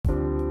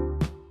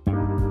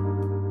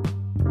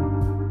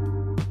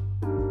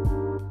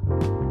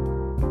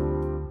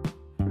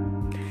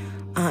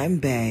I'm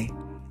Bay,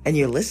 and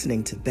you're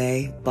listening to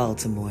Bay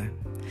Baltimore,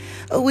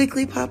 a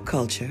weekly pop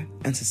culture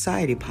and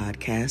society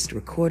podcast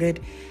recorded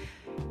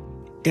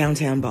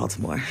downtown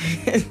Baltimore,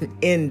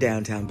 in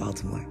downtown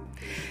Baltimore.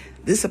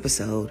 This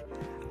episode,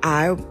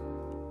 so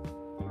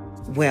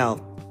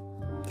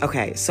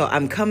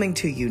I'm coming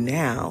to you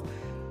now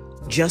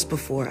just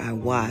before I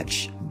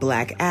watch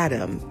Black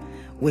Adam,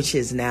 which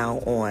is now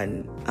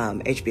on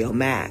HBO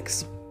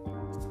Max.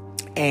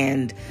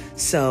 And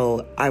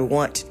so I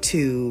want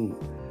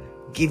to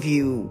give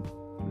you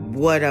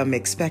what I'm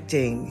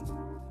expecting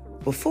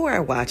before I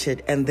watch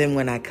it, and then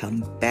when I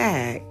come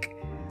back,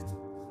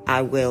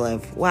 I will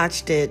have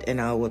watched it and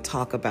I will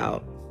talk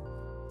about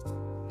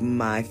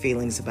my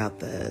feelings about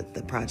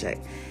the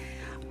project.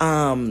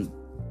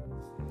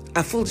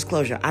 A full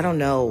disclosure, I don't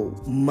know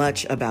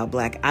much about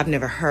I've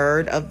never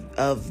heard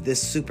of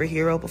this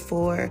superhero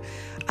before.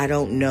 I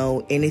don't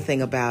know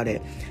anything about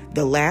it.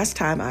 The last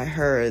time I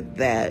heard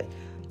that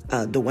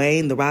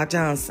Dwayne "The Rock"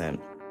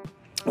 Johnson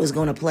was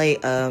going to play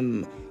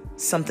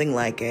something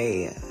like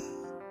a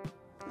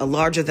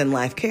larger than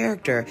life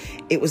character,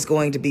 it was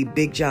going to be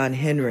Big John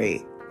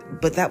Henry.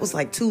 But that was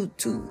like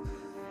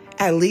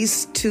at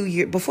least 2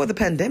 years before the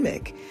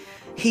pandemic.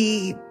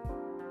 He,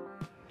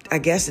 I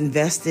guess,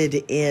 invested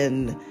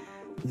in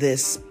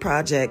this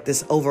project,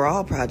 this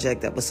overall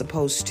project that was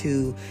supposed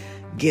to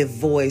give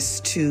voice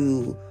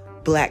to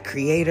Black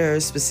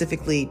creators,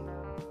 specifically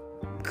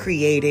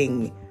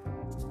creating,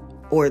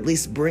 or at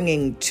least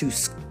bringing to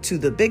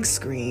the big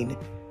screen,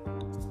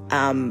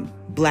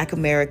 Black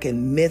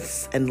American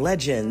myths and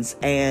legends.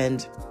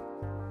 And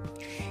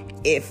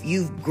if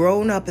you've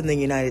grown up in the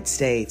United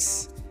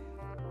States,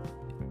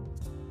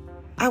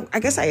 I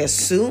guess I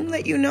assume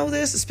that you know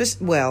this,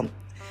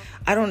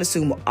 I don't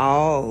assume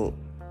all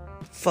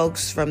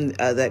folks from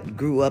that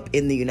grew up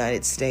in the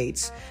United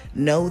States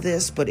know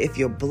this, but if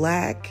you're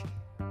Black,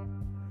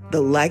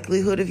 the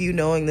likelihood of you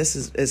knowing this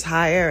is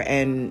higher.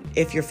 And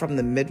if you're from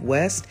the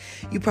Midwest,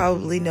 you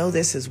probably know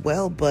this as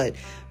well. But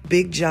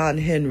Big John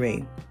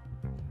Henry,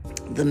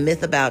 the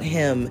myth about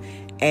him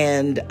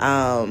and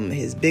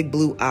his big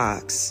blue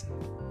ox.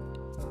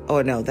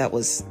 Oh no, that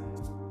was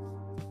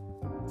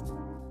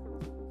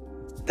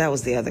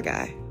the other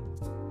guy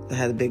that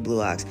had the big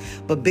blue ox.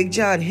 But Big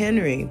John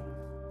Henry,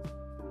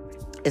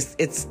 it's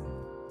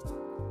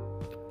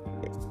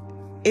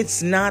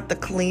not the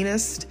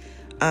cleanest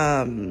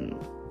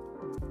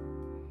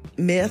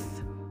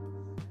myth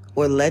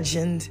or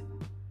legend,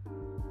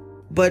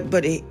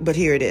 but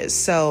here it is.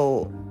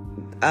 So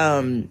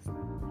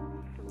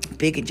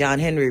Big John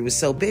Henry was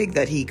so big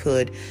that he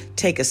could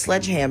take a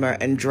sledgehammer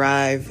and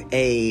drive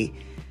a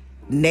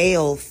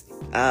nail,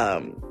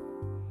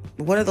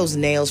 one of those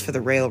nails for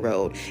the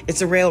railroad.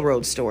 It's a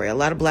railroad story. A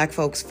lot of Black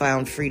folks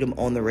found freedom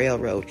on the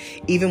railroad,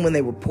 even when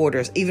they were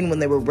porters, even when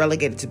they were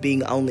relegated to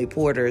being only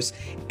porters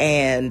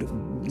and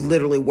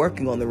literally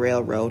working on the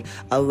railroad.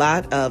 A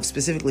lot of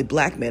specifically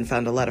Black men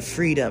found a lot of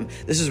freedom.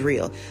 This is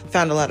real.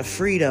 Found a lot of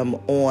freedom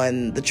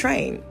on the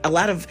train. A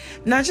lot of,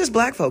 not just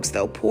Black folks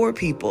though, poor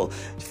people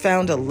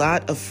found a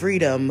lot of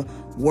freedom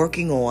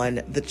working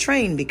on the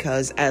train,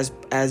 because as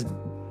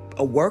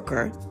a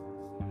worker,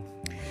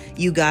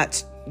 you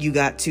got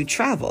to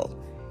travel.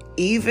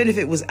 Even if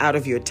it was out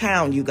of your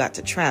town, you got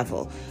to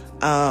travel,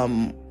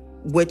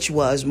 which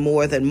was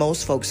more than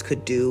most folks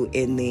could do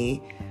in the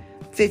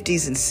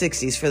 50s and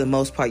 60s. For the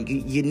most part,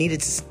 you needed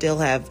to still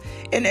have,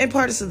 and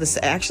parts of this,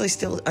 actually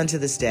still unto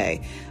this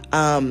day,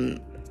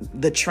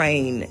 the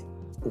train,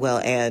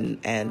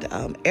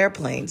 and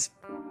airplanes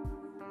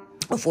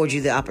afford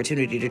you the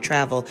opportunity to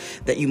travel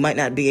that you might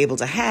not be able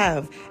to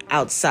have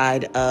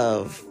outside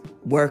of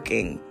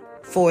working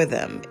for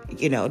them,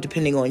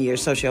 depending on your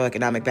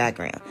socioeconomic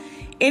background.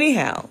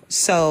 Anyhow,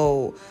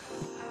 so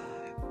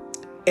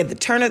at the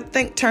turn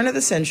of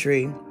the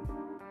century,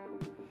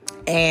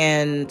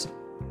 and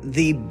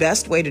the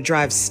best way to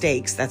drive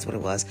stakes, that's what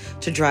it was,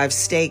 to drive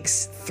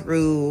stakes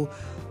through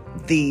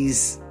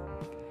these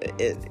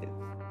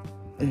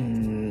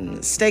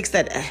stakes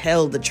that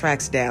held the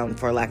tracks down,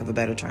 for lack of a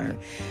better term,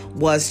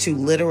 was to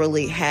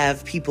literally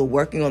have people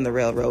working on the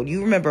railroad.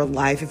 You remember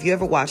Life. If you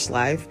ever watched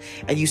Life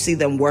and you see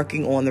them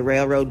working on the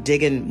railroad,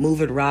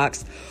 moving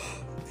rocks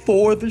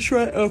for the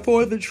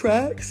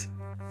tracks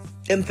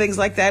and things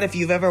like that. If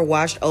you've ever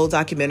watched old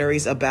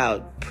documentaries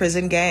about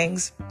prison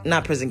gangs,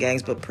 not prison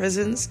gangs, but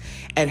prisons,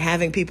 and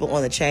having people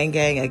on the chain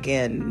gang,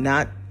 again,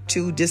 not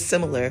too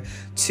dissimilar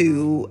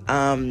to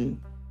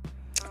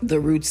the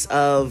roots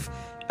of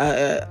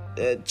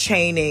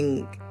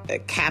chaining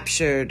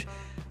captured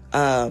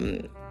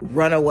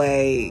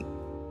runaway.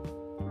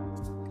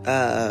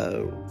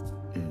 I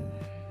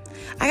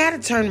gotta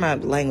turn my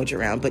language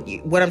around, but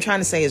what I'm trying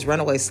to say is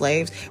runaway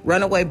slaves,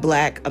 runaway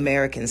Black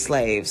American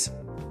slaves,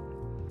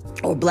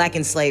 or Black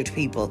enslaved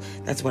people.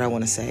 That's what I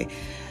want to say.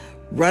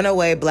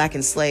 Runaway Black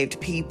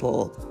enslaved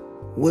people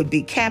would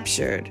be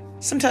captured,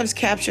 sometimes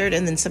captured,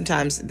 and then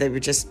sometimes they were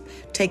just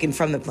taken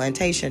from the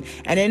plantation,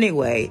 and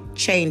anyway,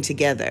 chained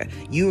together.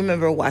 You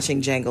remember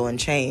watching Django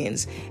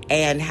Unchained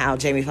and how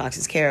Jamie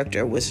Foxx's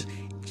character was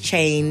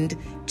chained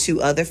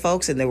to other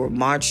folks, and they were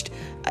marched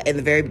in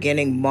the very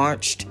beginning,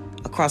 marched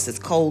across this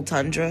cold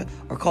tundra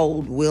or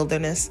cold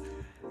wilderness.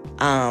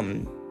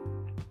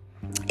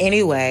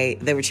 Anyway,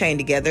 they were chained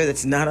together.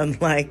 That's not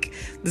unlike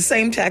the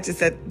same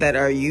tactics that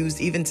are used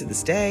even to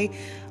this day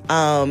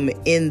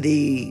in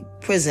the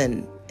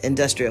prison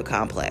industrial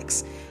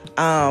complex,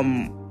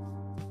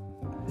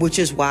 which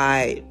is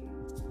why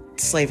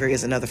slavery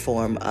is another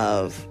form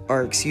of,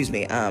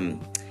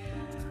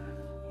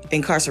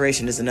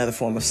 incarceration is another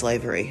form of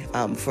slavery,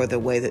 for the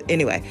way that,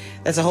 anyway,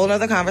 that's a whole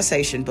nother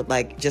conversation, but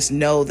like, just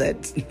know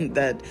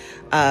that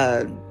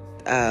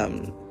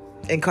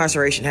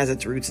incarceration has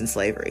its roots in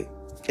slavery,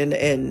 in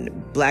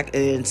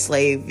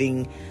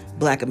enslaving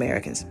Black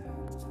Americans,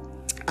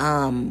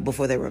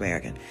 before they were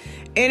American.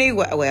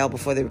 Anyway, well,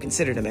 before they were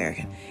considered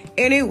American.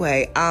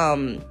 Anyway,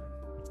 and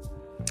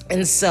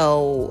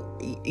so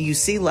you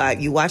see Life,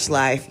 you watch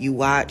Life, you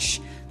watch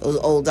those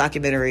old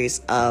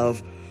documentaries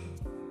of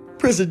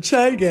prison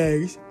chain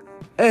gangs,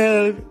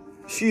 and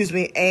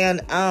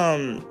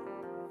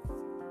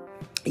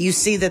you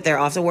see that they're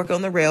often working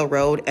on the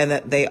railroad, and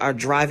that they are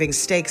driving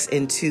stakes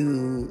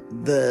into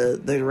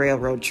the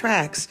railroad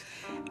tracks,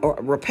 or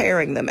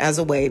repairing them as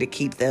a way to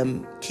keep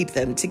them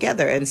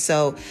together. And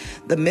so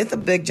the myth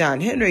of Big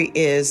John Henry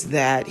is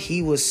that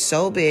he was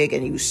so big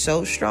and he was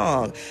so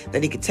strong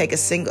that he could take a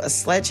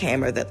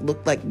sledgehammer that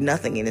looked like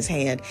nothing in his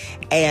hand,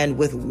 and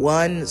with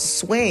one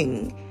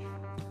swing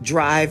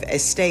drive a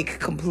stake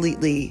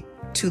completely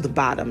to the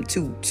bottom,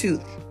 to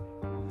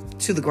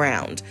the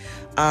ground,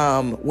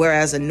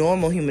 whereas a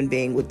normal human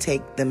being would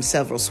take them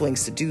several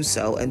swings to do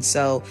so. And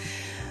so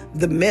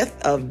the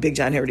myth of Big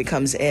John Henry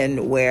comes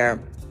in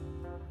where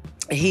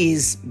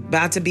he's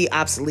about to be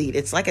obsolete.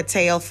 It's like a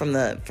tale from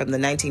the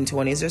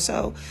 1920s or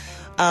so,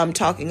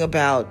 talking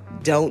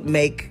about don't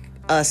make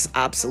us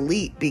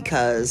obsolete,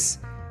 because,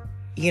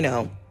 you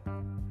know,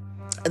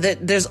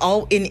 that there's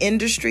all in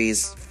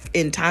industries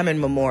in time and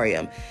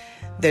memoriam,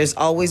 there's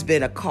always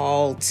been a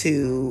call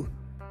to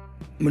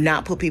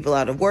not put people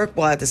out of work,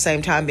 while at the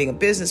same time being a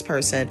business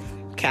person,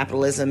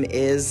 capitalism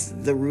is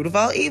the root of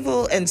all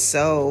evil. And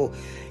so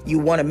you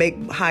want to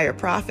make higher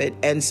profit.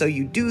 And so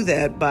you do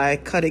that by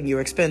cutting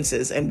your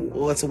expenses. And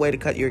what's a way to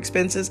cut your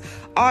expenses?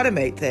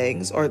 Automate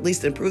things, or at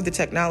least improve the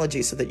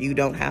technology so that you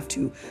don't have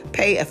to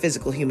pay a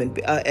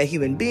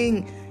human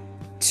being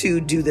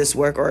to do this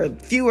work, or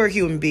fewer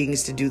human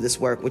beings to do this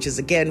work, which is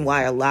again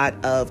why a lot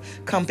of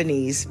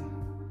companies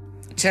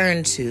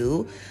turn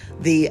to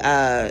the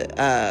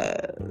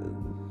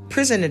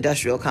prison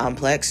industrial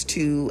complex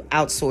to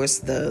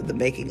outsource the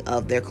making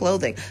of their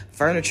clothing.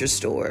 Furniture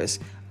stores,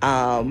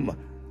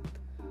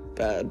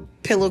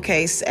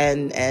 pillowcase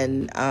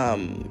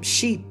and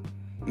sheet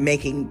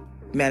making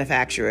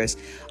manufacturers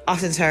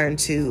often turn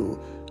to,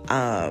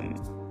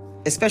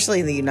 especially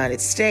in the United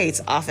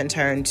States, often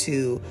turn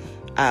to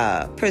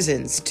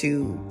prisons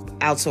to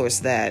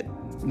outsource that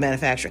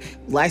manufacturing.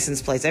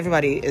 License plates.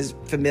 Everybody is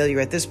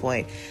familiar at this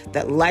point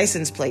that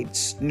license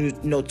plates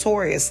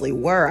notoriously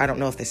were, I don't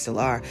know if they still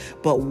are,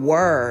 but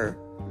were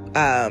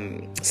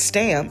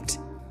stamped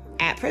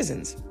at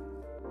prisons.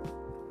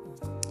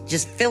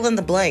 Just fill in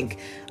the blank.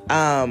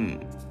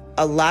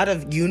 A lot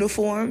of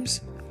uniforms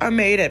are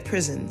made at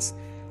prisons.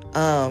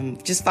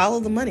 Just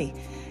follow the money.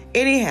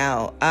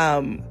 Anyhow,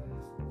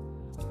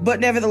 but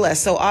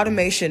nevertheless, so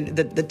automation,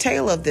 the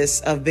tale of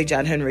Big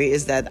John Henry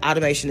is that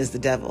automation is the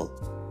devil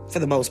for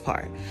the most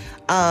part.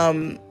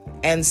 And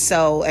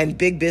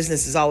big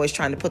business is always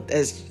trying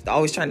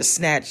to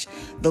snatch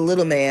the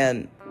little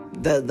man,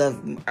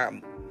 the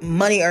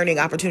money earning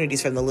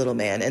opportunities from the little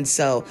man. And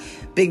so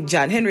Big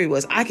John Henry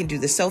was, I can do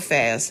this so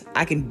fast.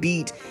 I can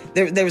beat,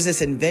 there was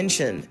this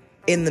invention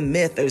in the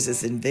myth. There's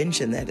this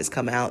invention that has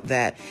come out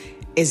that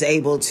is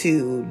able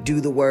to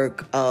do the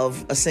work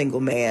of a single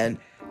man,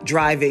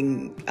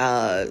 driving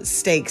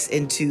stakes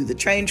into the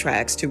train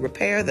tracks to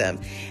repair them.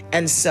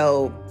 And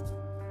so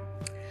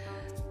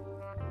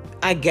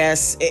I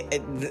guess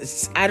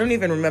I don't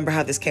even remember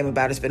how this came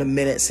about. It's been a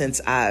minute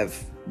since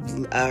I've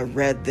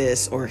read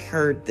this or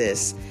heard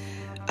this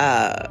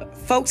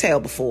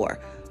folktale before,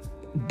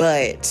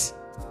 but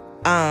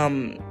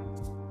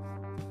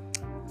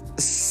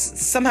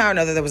somehow or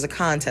another there was a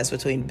contest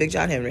between Big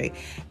John Henry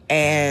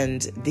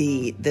and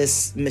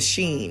this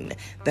machine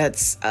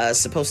that's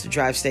supposed to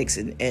drive stakes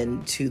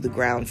into the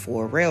ground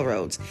for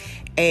railroads.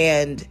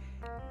 And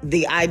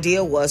the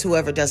idea was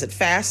whoever does it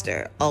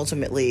faster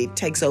ultimately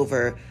takes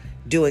over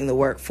doing the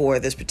work for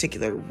this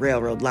particular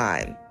railroad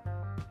line.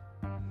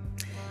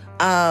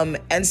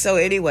 And so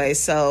anyway,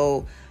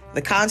 so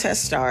the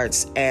contest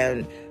starts,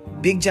 and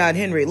Big John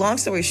Henry, long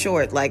story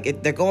short,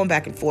 they're going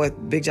back and forth,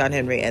 Big John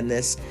Henry and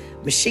this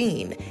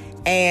machine.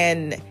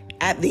 And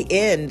at the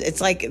end,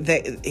 it's like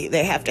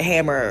they have to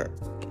hammer,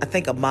 I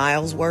think, a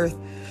mile's worth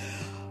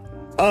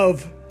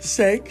of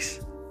stakes.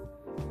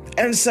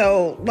 And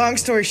so, long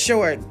story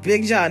short,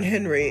 Big John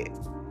Henry,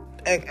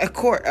 of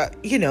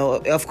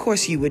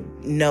course you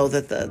would know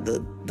that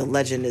the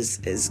legend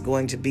is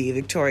going to be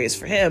victorious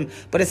for him,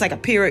 but it's like a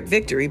Pyrrhic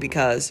victory,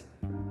 because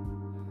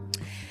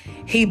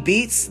He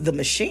beats the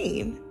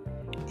machine.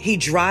 He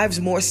drives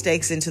more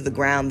stakes into the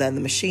ground than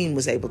the machine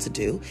was able to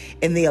do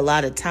in the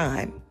allotted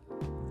time.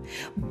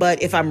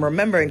 But if I'm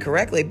remembering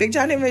correctly, Big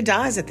John Henry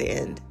dies at the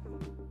end.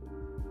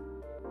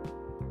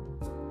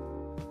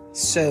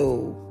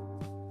 So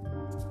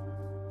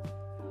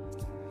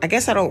I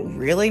guess I don't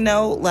really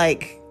know.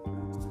 Like,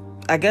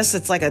 I guess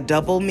it's like a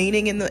double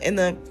meaning in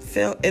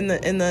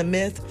the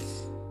myth.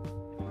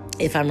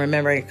 If I'm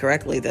remembering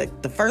correctly,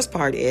 the first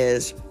part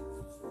is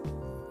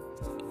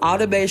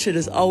automation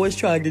is always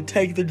trying to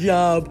take the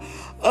job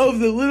of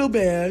the little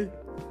man.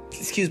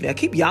 Excuse me, I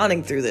keep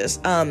yawning through this.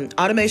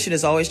 Automation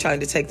is always trying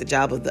to take the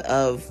job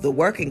of the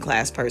working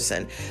class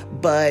person,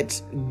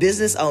 but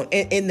business own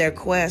in their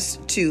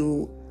quest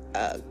to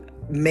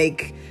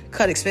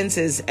cut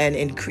expenses and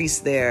increase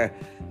their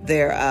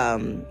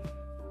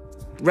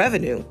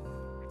revenue.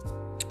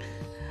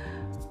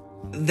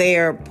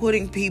 They're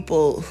putting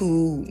people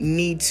who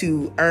need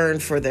to earn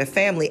for their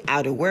family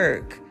out of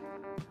work,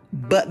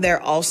 but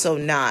they're also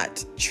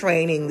not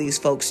training these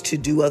folks to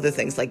do other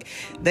things. Like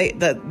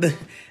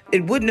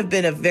it wouldn't have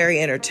been a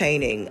very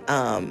entertaining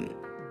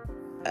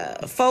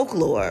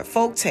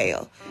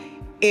folktale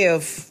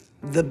if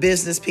the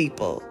business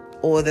people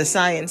or the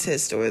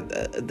scientist or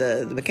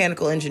the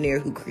mechanical engineer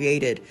who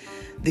created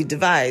the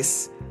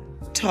device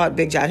taught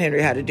Big John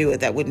Henry how to do it.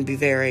 That wouldn't be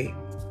very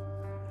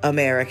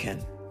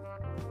American.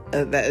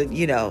 That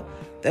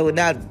would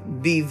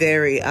not be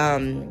very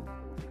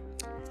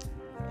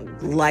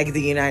like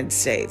the United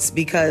States,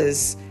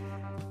 because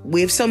we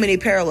have so many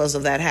parallels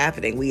of that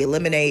happening. We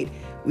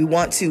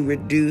want to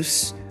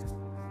reduce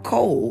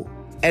coal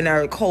and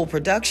our coal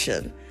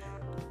production,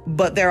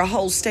 but there are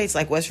whole states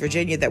like West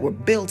Virginia that were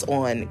built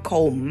on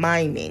coal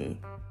mining,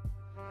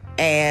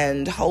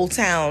 and whole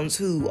towns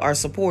who are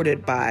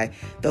supported by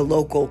the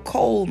local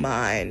coal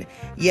mine.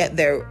 Yet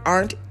there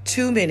aren't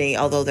too many,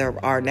 although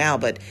there are now,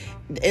 but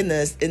in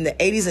the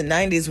 80s and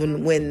 90s,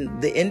 when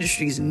the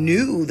industries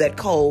knew that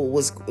coal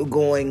was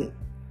going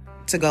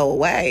to go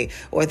away,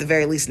 or at the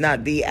very least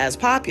not be as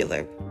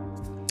popular,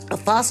 a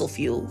fossil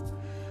fuel,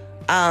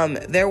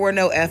 there were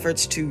no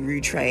efforts to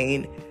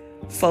retrain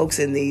folks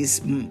in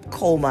these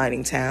coal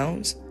mining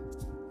towns.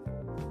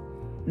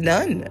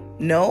 None.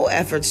 No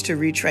efforts to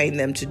retrain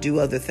them to do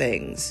other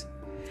things.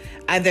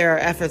 There are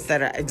efforts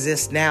that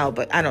exist now,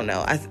 but I don't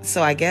know.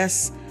 So I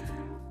guess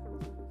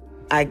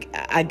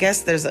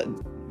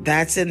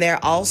that's in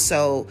there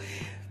also.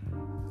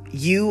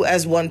 You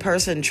as one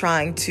person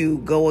trying to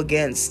go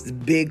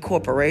against big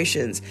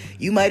corporations,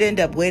 you might end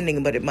up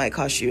winning, but it might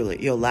cost you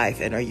your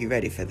life. And are you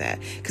ready for that?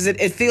 Because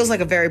it feels like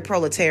a very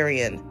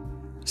proletarian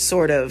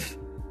sort of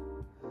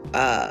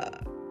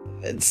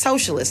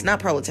socialist, not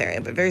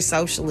proletarian, but very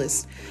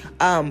socialist.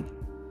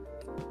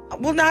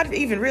 Well, not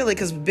even really,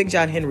 because Big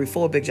John Henry,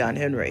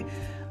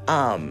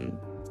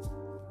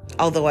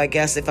 although I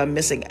guess if I'm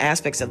missing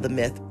aspects of the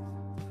myth,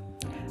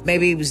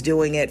 maybe he was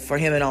doing it for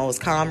him and all his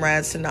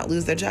comrades to not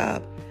lose their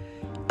job.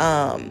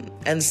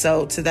 And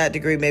so to that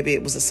degree, maybe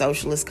it was a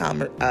socialist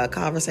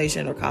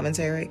conversation or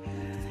commentary.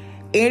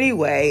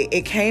 Anyway,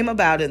 it came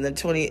about in the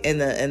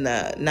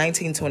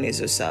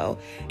 1920s or so.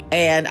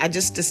 And I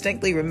just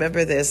distinctly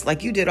remember this,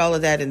 like, you did all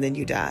of that and then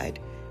you died.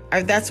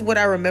 That's what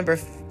I remember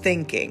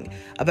thinking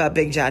about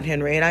Big John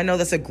Henry. And I know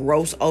that's a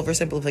gross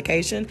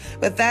oversimplification,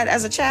 but that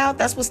as a child,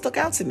 that's what stuck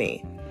out to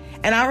me.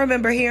 And I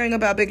remember hearing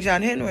about Big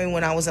John Henry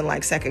when I was in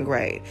like second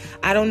grade.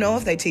 I don't know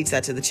if they teach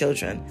that to the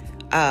children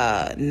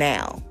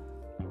now,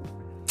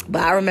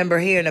 but I remember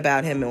hearing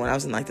about him when I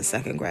was in like the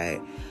second grade.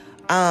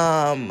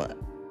 And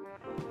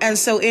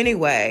so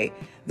anyway,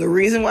 the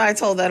reason why I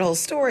told that whole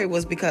story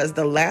was because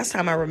the last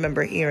time I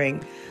remember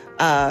hearing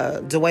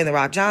Dwayne "The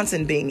Rock"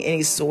 Johnson being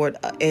in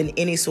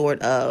any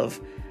sort of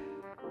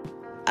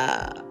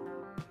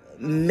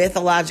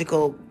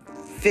mythological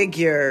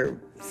figure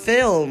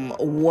film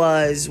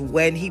was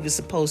when he was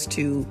supposed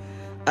to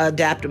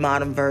adapt a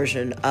modern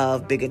version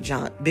of Big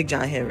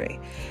John Henry.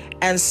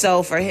 And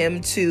so for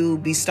him to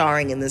be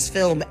starring in this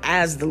film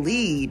as the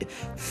lead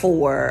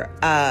for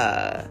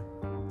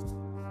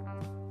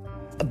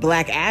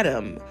Black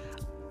Adam,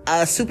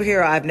 a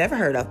superhero I've never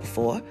heard of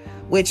before,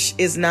 which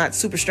is not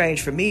super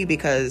strange for me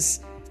because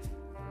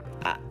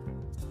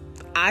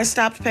I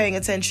stopped paying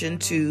attention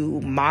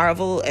to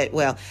Marvel.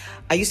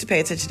 I used to pay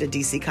attention to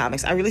DC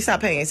Comics. I really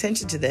stopped paying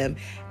attention to them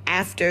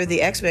after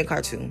the X-Men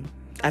cartoon.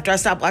 After I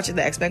stopped watching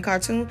the X-Men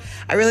cartoon,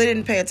 I really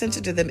didn't pay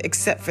attention to them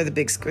except for the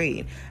big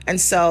screen. And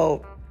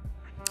so,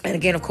 and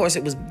again, of course,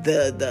 it was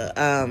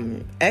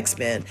the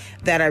X-Men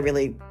that I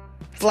really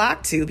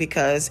flocked to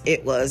because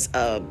it was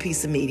a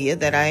piece of media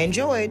that I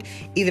enjoyed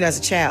even as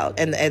a child.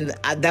 And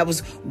that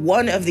was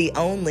one of the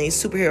only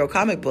superhero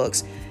comic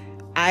books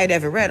I had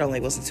ever read. Only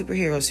it wasn't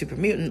superhero, super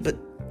mutant, but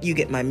you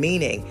get my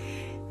meaning.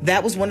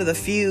 That was one of the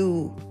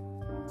few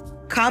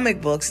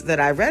comic books that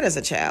I read as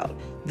a child,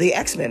 the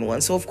X-Men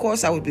one. So of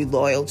course I would be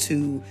loyal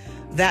to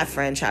that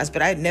franchise,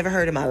 but I had never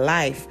heard in my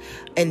life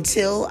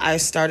until I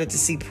started to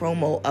see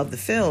promo of the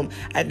film.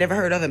 I'd never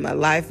heard of in my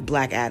life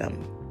Black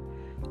Adam.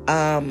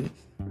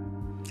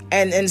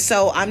 And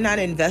so I'm not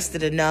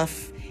invested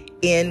enough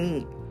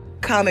in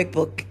comic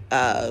book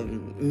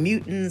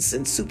mutants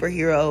and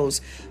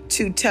superheroes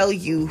to tell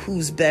you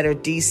who's better,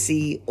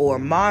 DC or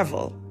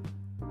Marvel.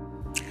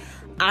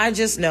 I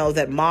just know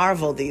that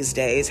Marvel these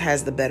days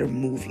has the better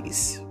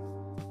movies.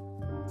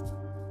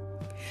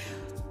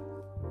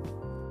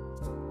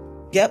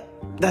 Yep,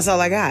 that's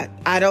all I got.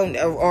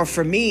 Or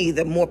for me,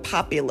 the more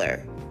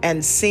popular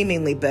and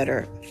seemingly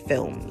better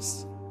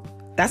films.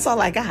 That's all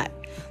I got.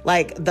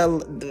 Like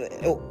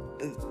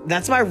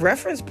that's my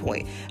reference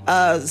point.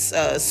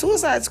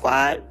 Suicide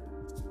Squad,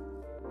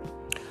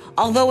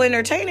 although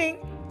entertaining,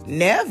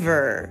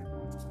 never,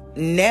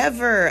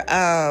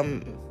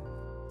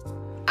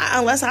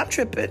 unless I'm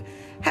tripping,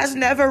 has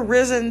never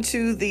risen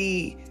to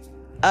the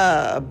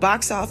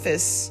box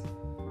office,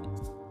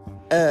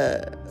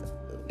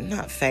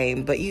 not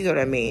fame, but you know what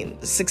I mean,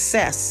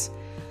 success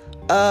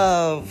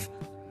of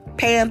Black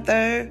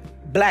Panther,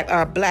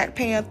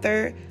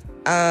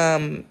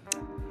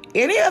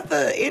 any of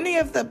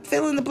the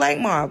fill in the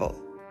blank Marvel.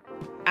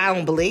 I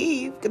don't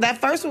believe. That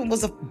first one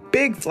was a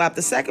big flop.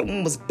 The second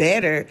one was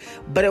better,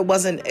 but it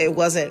wasn't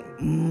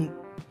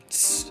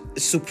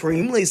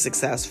supremely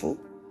successful.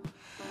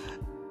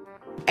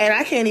 And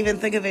I can't even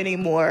think of any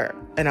more,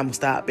 and I'm gonna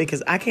stop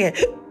because I can't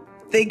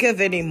think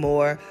of any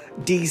more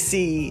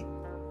DC.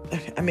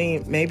 I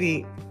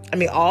mean,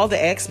 all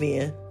the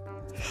X-Men.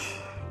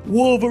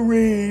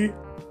 Wolverine.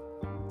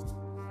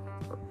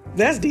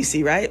 That's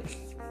DC, right?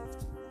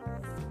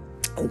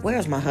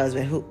 Where's my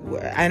husband?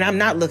 And I'm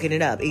not looking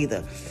it up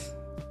either.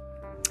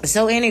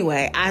 So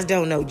anyway, I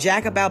don't know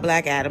jack about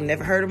Black Adam.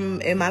 Never heard of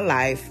him in my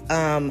life.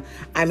 I'm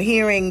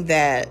hearing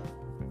that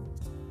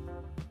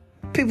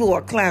people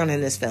are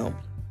clowning this film.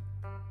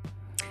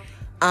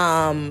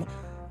 I'm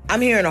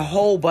hearing a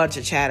whole bunch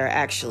of chatter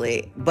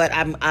actually, but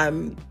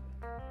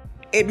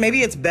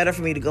maybe it's better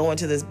for me to go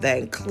into this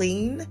thing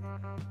clean,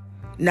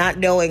 not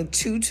knowing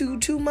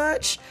too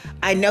much.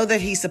 I know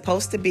that he's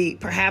supposed to be,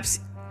 perhaps,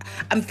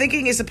 I'm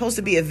thinking he's supposed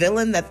to be a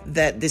villain that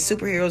the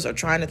superheroes are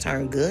trying to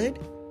turn good,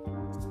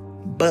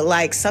 but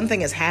like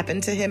something has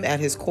happened to him at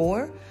his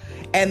core,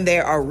 and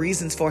there are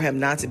reasons for him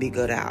not to be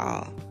good at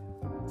all.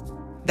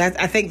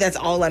 I think that's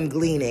all I'm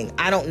gleaning.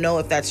 I don't know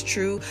if that's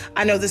true.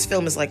 I know this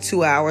film is like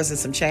 2 hours and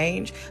some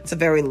change. It's a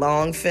very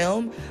long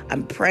film.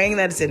 I'm praying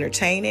that it's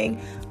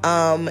entertaining.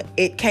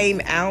 It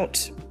came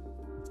out,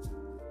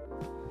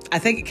 I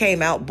think it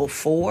came out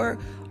before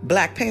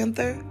Black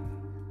Panther.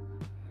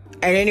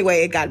 And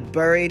anyway, it got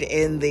buried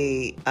in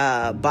the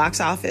box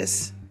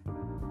office.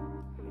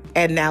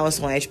 And now it's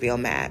on HBO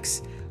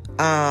Max.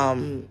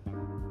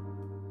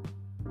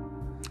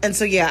 And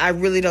so, yeah, I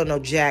really don't know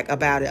jack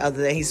about it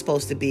other than he's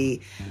supposed to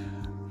be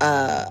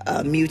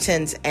a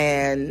mutant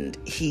and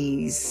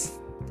he's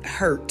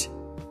hurt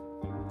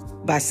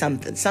by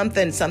something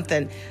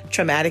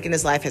traumatic in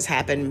his life has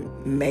happened.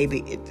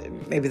 Maybe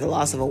the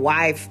loss of a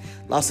wife,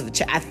 loss of a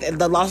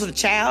the loss of a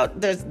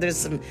child.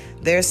 The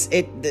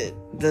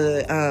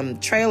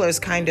trailers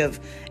kind of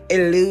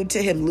allude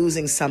to him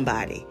losing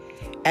somebody,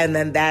 and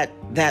then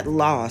that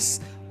loss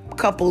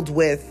coupled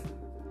with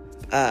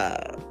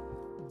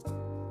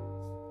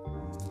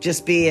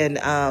just being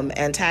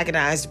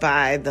antagonized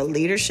by the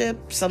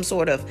leadership, some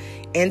sort of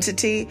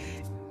entity,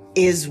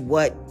 is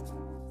what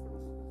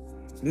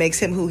makes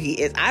him who he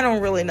is. I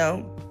don't really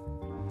know.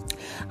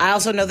 I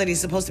also know that he's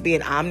supposed to be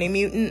an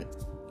omni-mutant,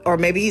 or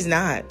maybe he's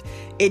not.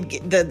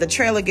 The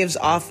trailer gives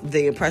off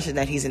the impression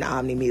that he's an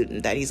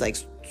omni-mutant, that he's like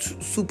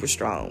super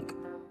strong.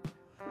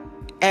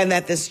 And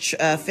that this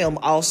film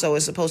also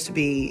is supposed to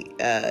be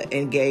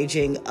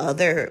engaging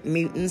other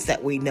mutants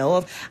that we know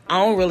of.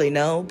 I don't really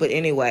know. But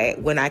anyway,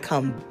 when I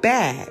come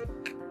back,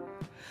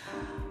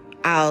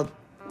 I'll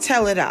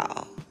tell it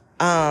all.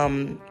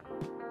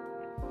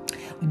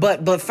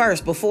 But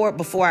first,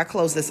 before I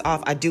close this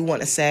off, I do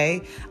want to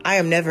say I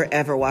am never,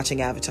 ever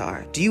watching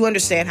Avatar. Do you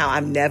understand how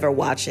I'm never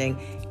watching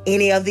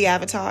any of the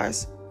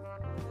Avatars?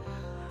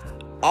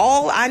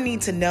 All I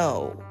need to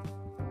know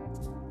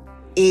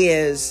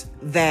is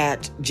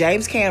that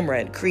James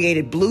Cameron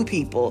created blue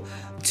people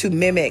to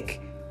mimic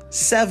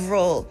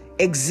several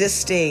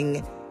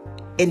existing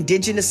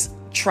indigenous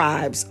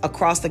tribes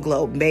across the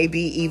globe, maybe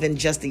even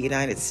just the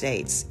United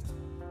States.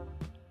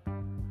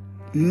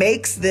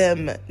 Makes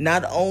them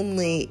not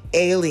only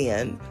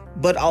alien,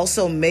 but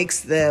also makes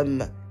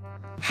them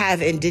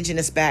have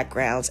indigenous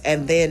backgrounds,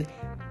 and then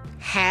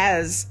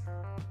has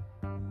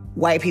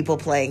white people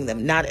playing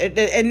them. Not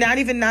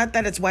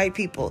that it's white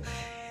people.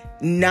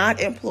 Not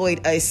employed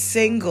a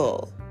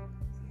single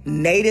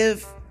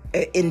Native,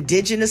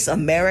 indigenous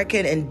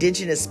American,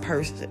 indigenous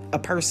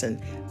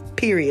person,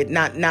 period.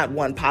 Not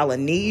one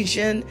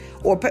Polynesian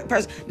or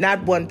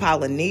not one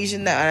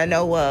Polynesian that I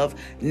know of.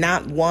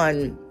 Not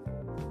one.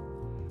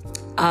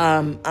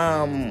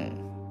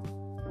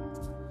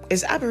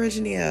 Is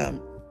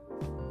Aborigine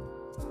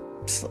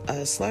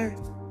a slur?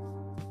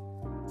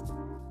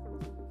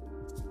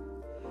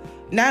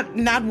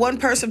 Not one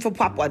person from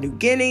Papua New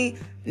Guinea.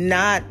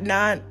 No,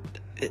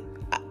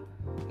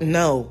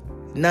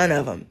 none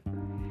of them.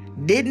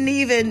 Didn't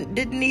even.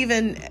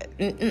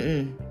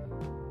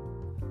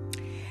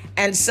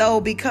 And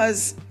so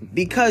because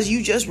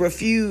you just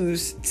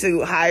refuse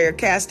to hire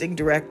casting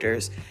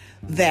directors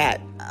that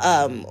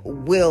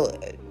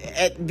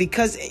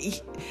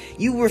because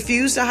you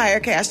refuse to hire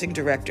casting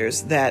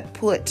directors that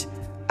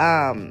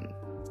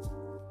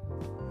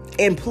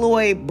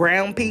employ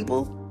brown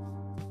people,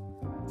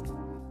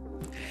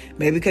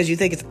 maybe because you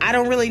think I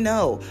don't really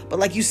know, but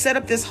like you set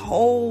up this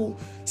whole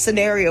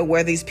scenario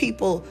where these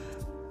people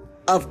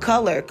of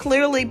color,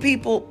 clearly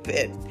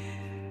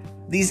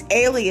these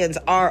aliens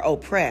are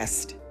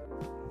oppressed,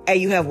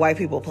 and you have white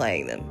people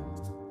playing them.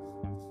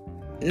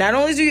 Not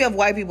only do you have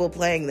white people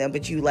playing them,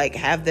 but you like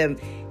have them,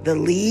 the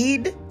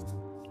lead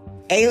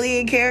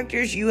alien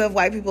characters, you have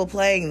white people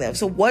playing them.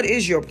 So what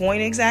is your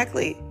point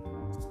exactly?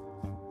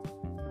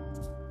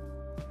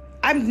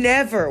 And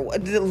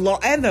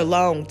they're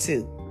long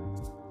too.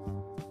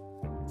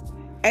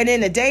 And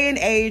in a day and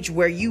age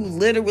where you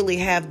literally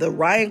have the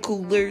Ryan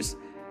Coogler's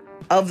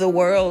of the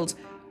world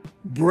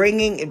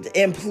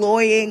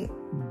employing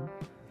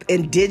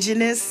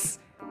indigenous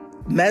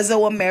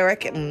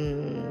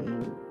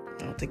Mesoamerican,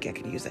 I don't think I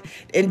can use that.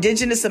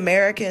 Indigenous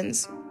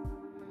Americans,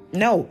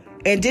 no,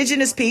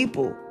 indigenous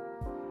people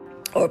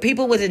or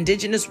people with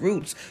indigenous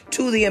roots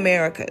to the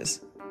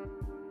Americas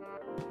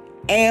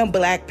and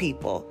black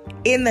people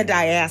in the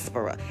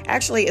diaspora.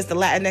 Actually, it's the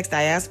Latinx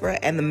diaspora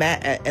and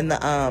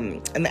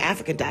the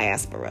African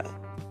diaspora.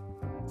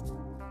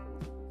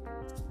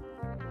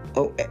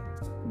 Oh,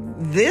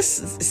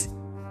 this is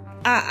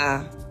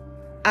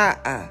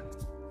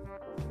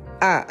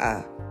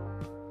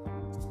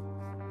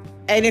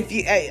And if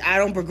I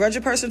don't begrudge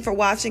a person for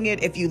watching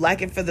it. If you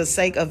like it for the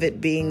sake of it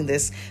being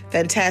this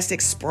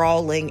fantastic,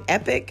 sprawling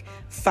epic,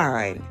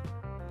 fine.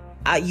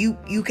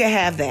 You can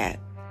have that.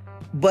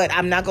 But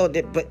I'm not going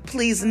to, but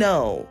please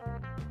know,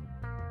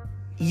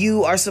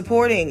 you are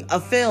supporting a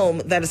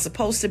film that is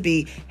supposed to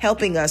be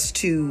helping us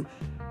to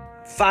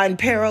find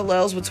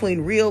parallels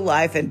between real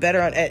life and better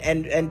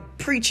and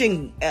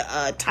preaching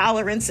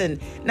tolerance,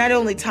 and not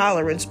only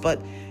tolerance, but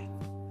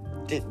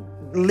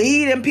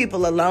leading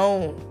people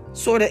alone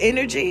sort of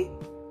energy.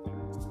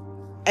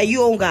 And you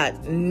don't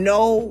got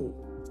no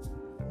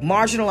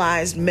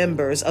marginalized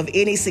members of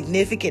any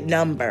significant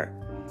number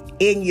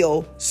in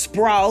your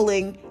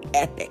sprawling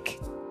epic.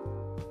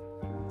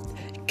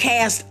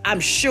 Cast,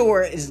 I'm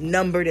sure, is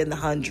numbered in the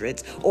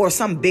hundreds or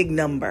some big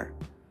number.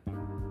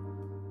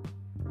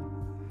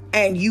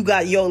 And you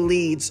got your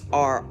leads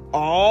are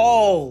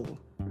all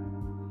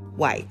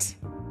white.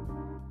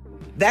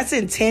 That's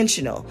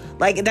intentional.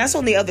 Like, that's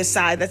on the other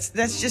side.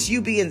 That's just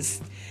you being...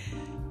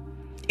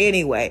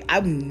 Anyway,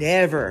 I'm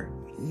never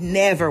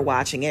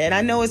watching it. And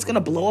I know it's going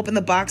to blow up in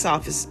the box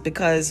office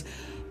because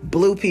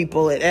blue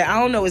people... And I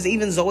don't know, is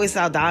even Zoe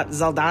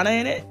Saldana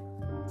in it?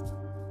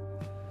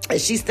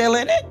 Is she still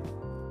in it?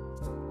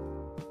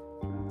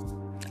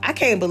 I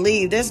can't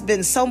believe there's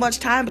been so much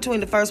time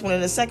between the first one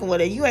and the second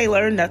one, and you ain't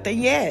learned nothing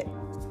yet.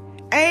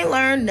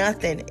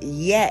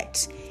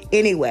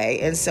 Anyway,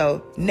 and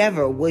so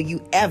never will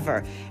you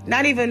ever,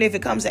 not even if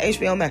it comes to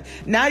HBO Max,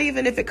 not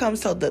even if it comes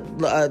to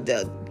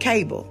the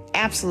cable,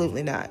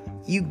 absolutely not.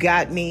 You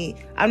got me.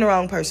 I'm the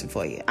wrong person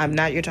for you. I'm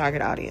not your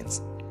target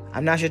audience.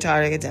 I'm not your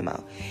target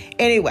demo.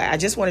 Anyway, I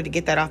just wanted to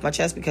get that off my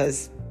chest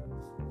because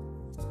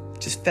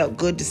it just felt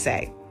good to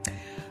say.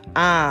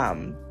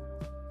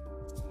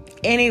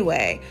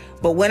 Anyway,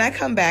 but when I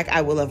come back,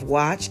 I will have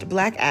watched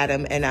Black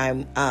Adam, and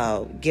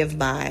I give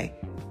my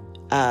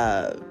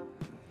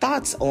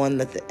thoughts on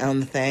the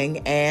thing,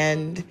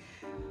 and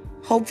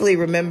hopefully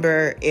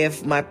remember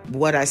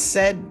what I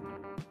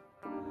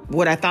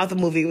thought the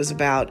movie was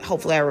about.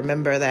 Hopefully I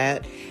remember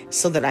that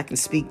so that I can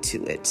speak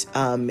to it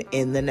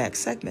in the next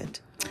segment.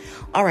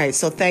 All right,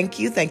 so thank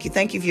you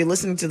if you're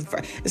listening to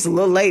it's a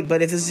little late,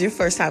 but if this is your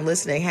first time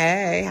listening,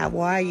 hey, how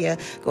are you?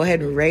 Go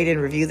ahead and rate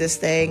and review this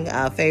thing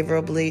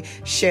favorably.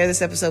 Share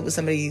this episode with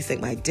somebody you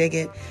think might dig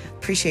it.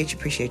 Appreciate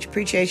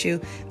you.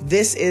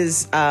 This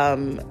is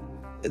the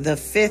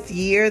 5th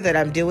year that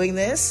I'm doing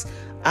this,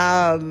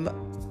 and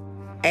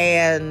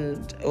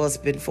well, it's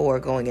been 4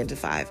 going into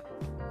 5.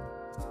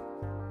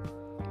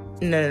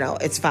 No,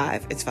 it's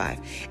 5.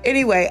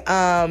 Anyway,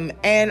 and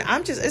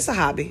it's a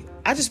hobby.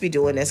 I just be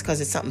doing this because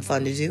it's something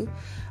fun to do.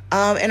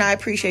 And I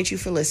appreciate you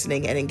for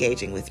listening and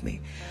engaging with me.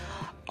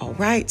 All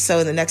right.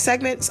 So the next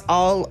segment is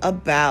all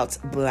about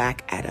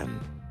Black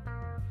Adam.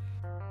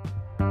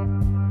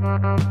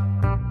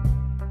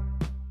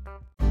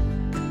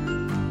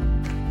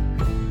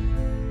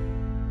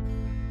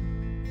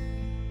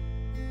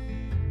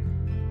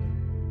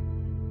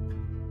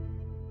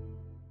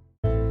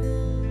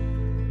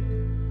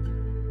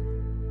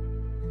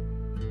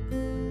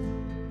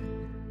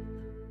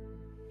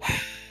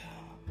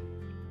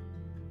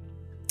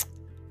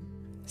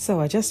 So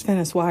I just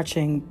finished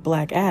watching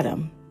Black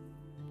Adam,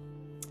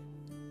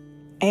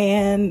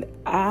 and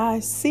I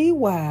see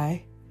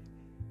why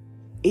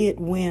it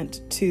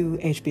went to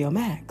HBO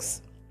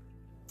Max.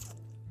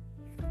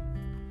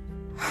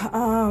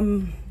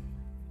 I'm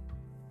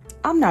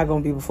not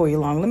going to be before you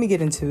long. Let me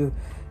get into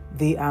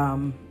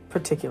the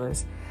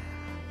particulars.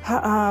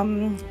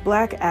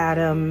 Black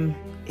Adam,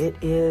 it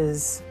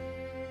is,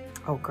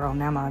 oh girl,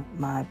 now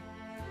my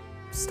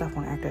stuff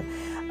won't act up.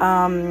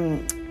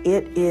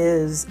 It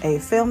is a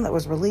film that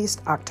was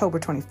released October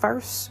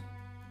 21st.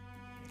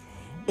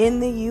 In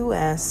the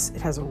U.S.,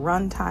 it has a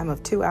runtime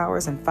of 2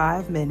 hours and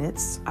 5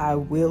 minutes. I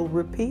will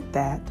repeat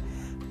that.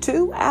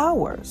 2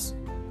 hours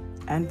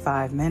and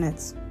 5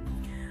 minutes.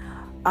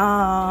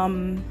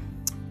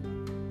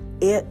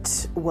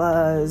 It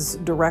was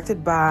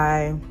directed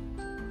by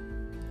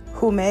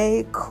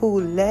Hume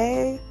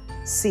Kule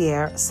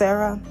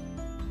Sarah.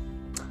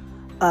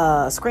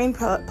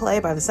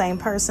 Screenplay by the same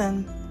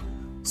person.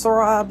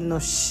 Sohrab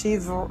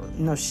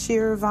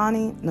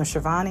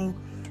Noshirvani,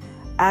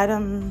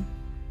 Adam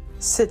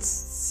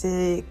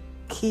Sitskiel,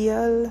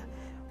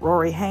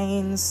 Rory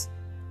Haynes.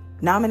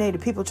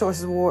 Nominated People's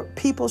Choice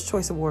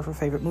Award for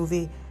favorite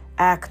movie,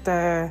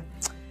 actor.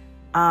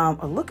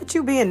 Look at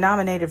you being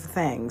nominated for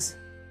things.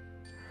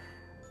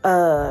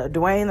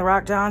 Dwayne "The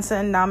Rock"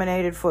 Johnson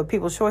nominated for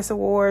People's Choice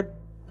Award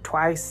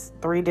twice,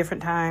 3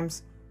 different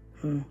times.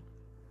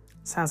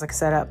 Sounds like a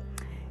setup.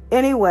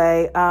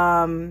 Anyway,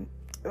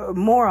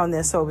 more on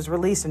this. So it was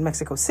released in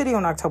Mexico City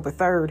on October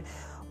 3rd.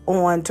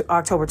 On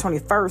October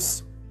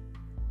 21st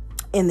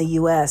in the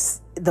U.S.,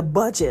 the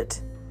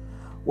budget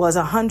was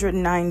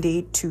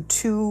 190 to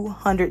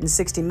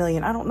 260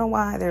 million. I don't know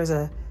why there's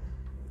a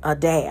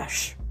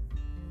dash.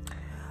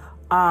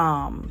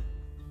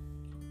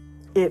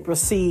 It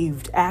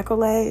received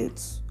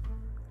accolades.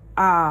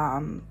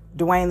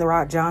 Dwayne "The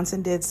Rock"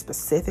 Johnson did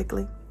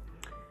specifically.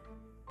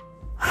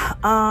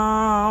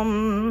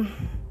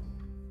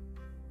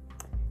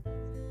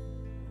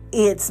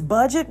 Its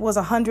budget was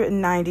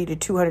 190 to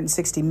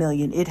 260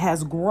 million. It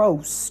has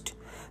grossed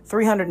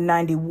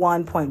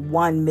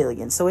 391.1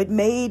 million. So it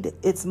made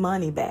its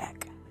money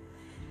back.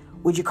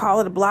 Would you call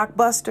it a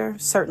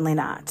blockbuster? Certainly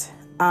not.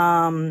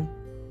 And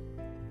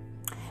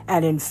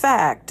in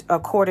fact,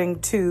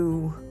 according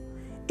to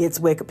its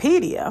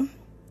Wikipedia,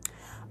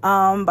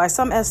 by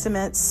some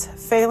estimates,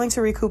 failing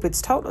to recoup its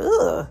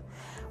total.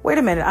 Wait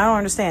a minute, I don't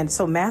understand.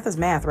 So math is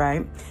math,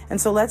 right? And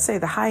so let's say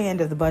the high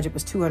end of the budget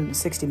was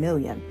 260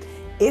 million.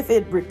 If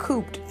it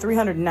recouped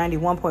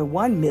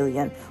 391.1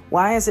 million,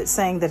 why is it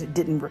saying that it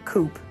didn't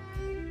recoup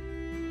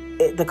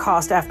the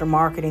cost after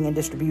marketing and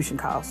distribution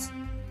costs?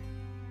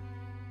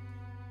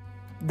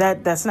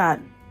 That's not.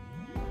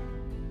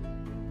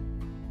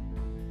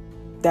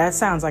 That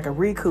sounds like a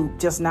recoup,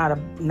 just not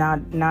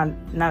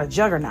a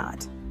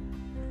juggernaut.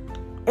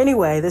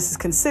 Anyway, this is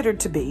considered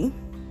to be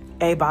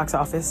a box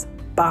office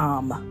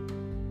bomb.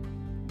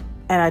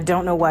 And I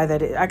don't know why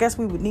that is. I guess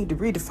we would need to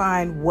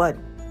redefine what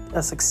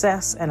a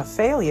success and a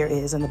failure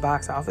is in the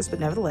box office, but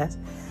nevertheless.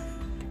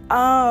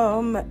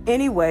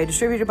 Anyway,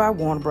 distributed by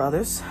Warner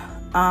Brothers.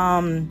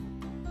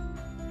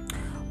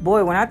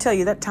 Boy, when I tell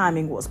you that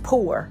timing was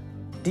poor,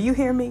 do you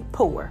hear me?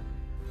 Poor.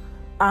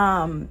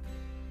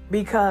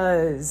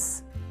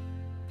 Because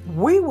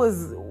we were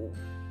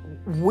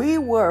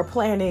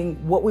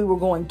planning what we were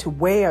going to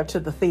wear to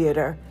the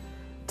theater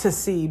to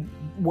see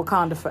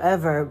Wakanda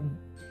Forever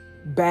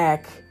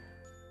back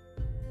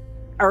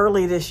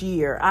early this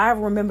year. I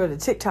remember the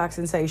TikTok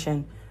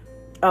sensation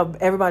of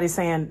everybody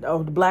saying, the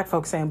black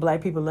folks saying,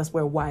 black people, let's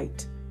wear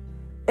white.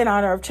 In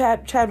honor of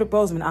Chadwick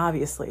Boseman,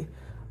 obviously.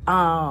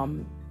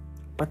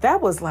 But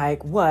that was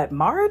like, what,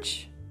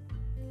 March?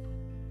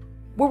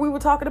 Where we were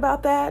talking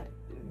about that?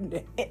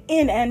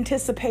 In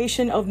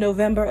anticipation of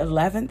November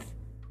 11th.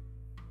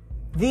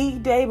 The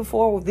day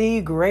before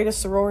the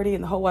greatest sorority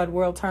in the whole wide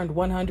world turned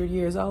 100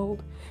 years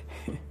old.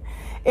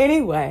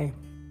 Anyway.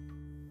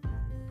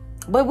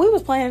 But we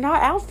was planning our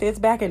outfits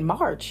back in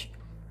March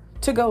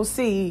to go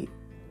see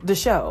the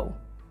show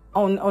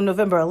on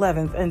November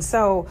 11th. And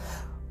so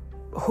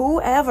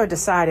whoever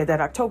decided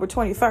that October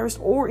 21st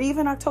or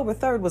even October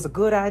 3rd was a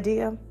good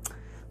idea,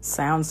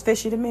 sounds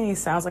fishy to me.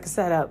 Sounds like a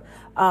setup.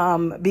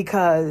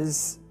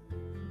 Because,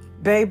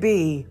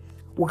 baby,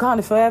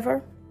 Wakanda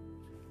Forever,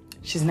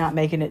 she's not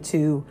making it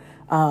to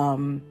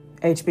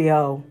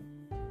HBO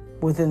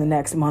within the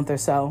next month or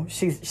so.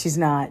 She's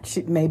not.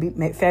 She maybe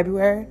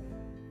February.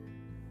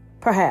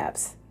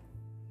 Perhaps.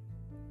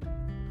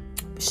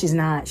 She's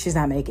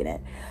not making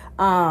it.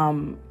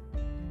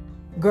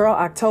 Girl,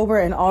 October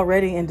and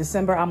already in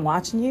December, I'm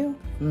watching you.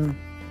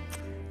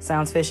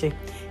 Sounds fishy.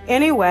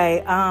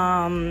 Anyway,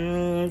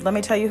 let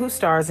me tell you who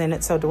stars in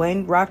it. So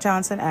Dwayne "Rock"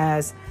 Johnson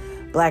as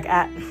Black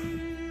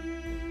Adam.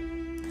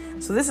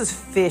 So this is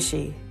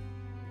fishy,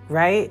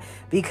 right?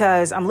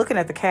 Because I'm looking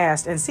at the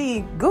cast and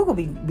see, Google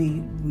be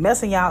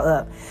messing y'all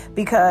up,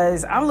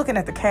 because I'm looking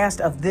at the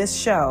cast of this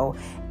show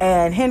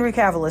and Henry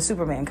Cavill as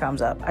Superman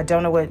comes up. I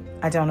don't know what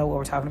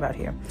we're talking about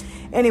here.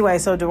 Anyway,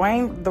 so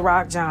Dwayne "The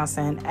Rock"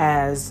 Johnson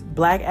as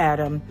Black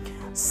Adam,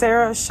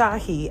 Sarah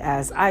Shahi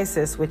as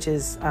Isis, which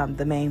is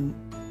the main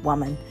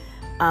woman,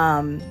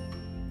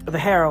 the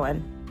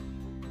heroine,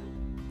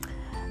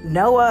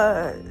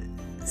 Noah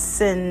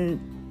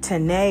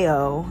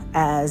Centineo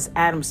as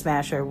Atom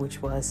Smasher,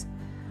 which was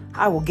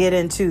I will get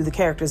into the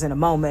characters in a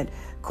moment.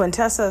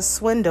 Quintessa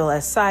Swindle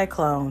as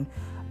Cyclone,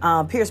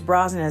 Pierce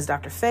Brosnan as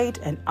Dr. Fate,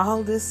 and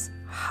Aldous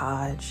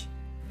Hodge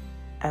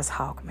as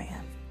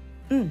Hawkman.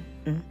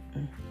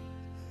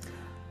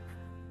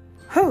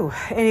 Whew.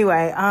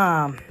 Anyway,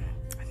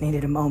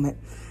 needed a moment.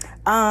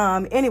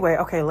 Anyway,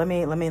 okay, let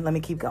me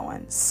keep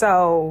going.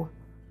 So,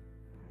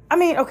 I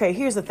mean, okay,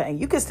 here's the thing.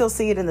 You can still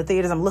see it in the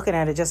theaters. I'm looking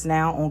at it just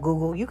now on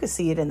Google. You can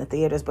see it in the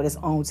theaters, but it's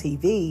on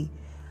TV.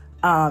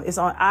 I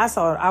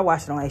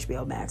watched it on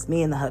HBO Max,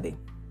 me and the hubby.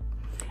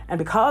 And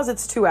because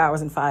it's 2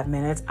 hours and 5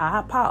 minutes,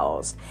 I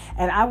paused.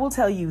 And I will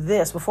tell you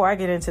this before I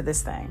get into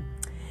this thing.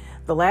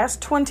 The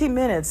last 20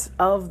 minutes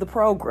of the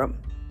program,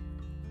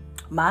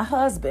 my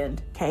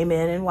husband came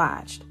in and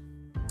watched.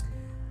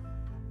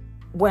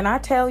 When I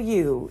tell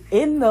you,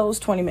 in those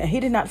 20 minutes, he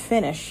did not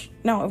finish.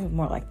 No, it was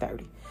more like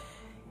 30.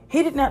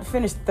 He did not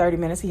finish the 30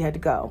 minutes. He had to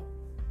go.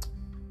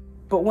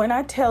 But when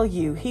I tell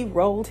you, he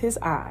rolled his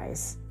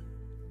eyes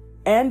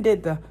and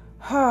did the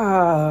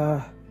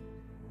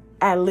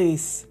at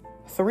least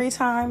 3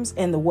 times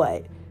in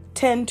the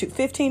 10 to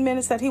 15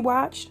 minutes that he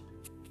watched,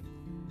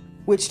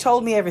 which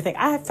told me everything.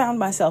 I found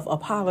myself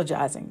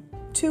apologizing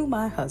to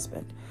my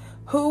husband,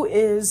 who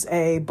is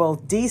a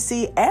both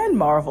DC and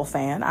Marvel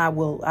fan. I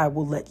will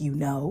let you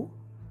know,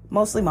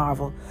 mostly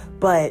Marvel,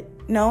 but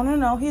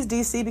no, he's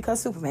DC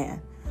because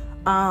Superman.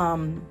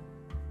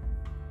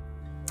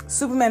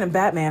 Superman and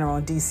Batman are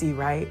on DC,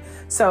 right?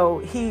 So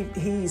he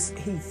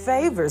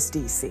favors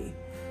DC,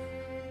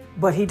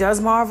 but he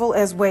does Marvel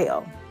as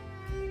well.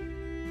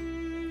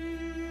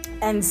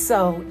 And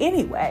so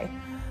anyway,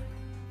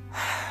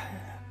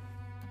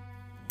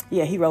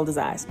 yeah, he rolled his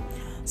eyes.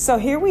 So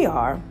here we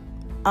are,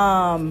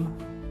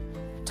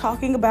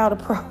 talking about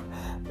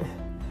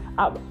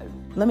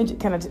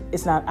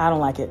it's not, I don't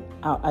like it.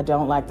 I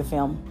don't like the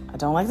film. I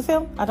don't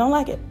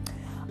like it.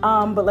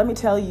 But let me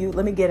tell you,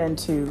 let me get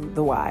into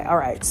the why. All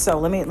right. So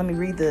let me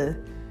read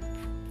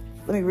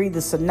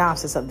the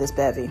synopsis of this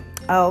bevy.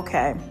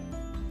 Okay.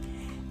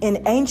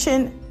 In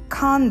ancient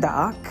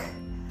Kahndaq,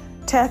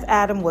 Teth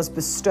Adam was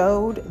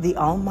bestowed the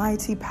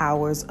almighty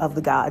powers of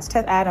the gods.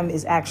 Teth Adam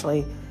is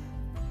actually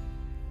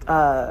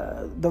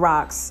The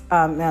Rock's,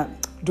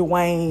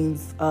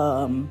 Dwayne's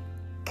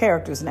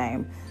character's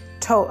name,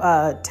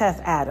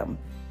 Teth Adam.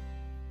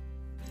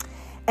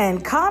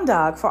 And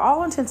Kahndaq, for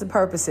all intents and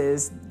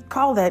purposes,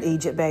 call that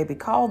Egypt, baby.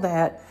 Call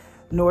that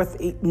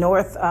Northwest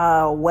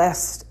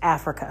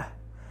Africa.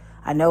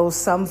 I know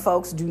some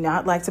folks do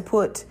not like to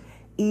put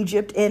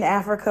Egypt in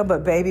Africa,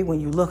 but baby,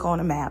 when you look on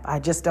a map, I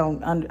just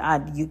don't.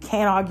 You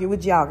can't argue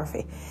with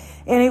geography.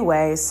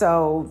 Anyway,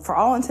 so for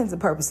all intents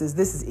and purposes,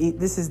 this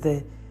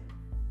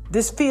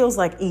feels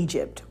like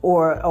Egypt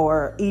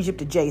or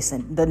Egypt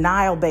adjacent. The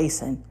Nile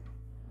Basin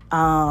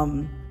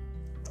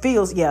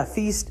feels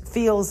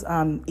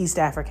East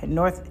African,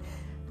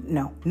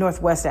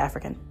 Northwest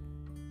African.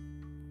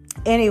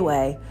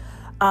 Anyway,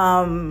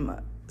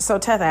 so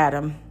Teth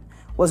Adam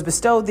was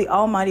bestowed the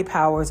almighty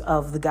powers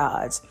of the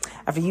gods.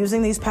 After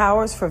using these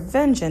powers for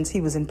vengeance, he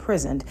was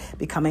imprisoned,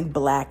 becoming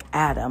Black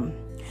Adam.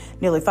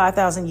 Nearly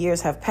 5,000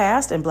 years have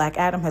passed, and Black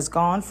Adam has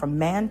gone from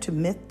man to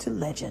myth to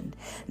legend.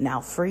 Now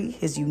free,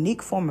 his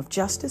unique form of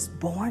justice,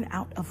 born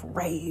out of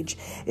rage,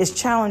 is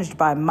challenged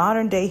by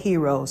modern-day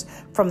heroes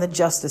from the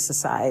Justice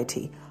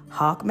Society: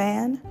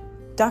 Hawkman,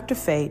 Dr.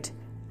 Fate,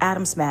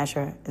 Atom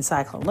Smasher, and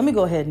Cyclone. Let me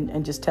go ahead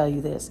and just tell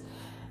you this.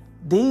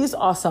 These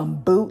are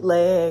some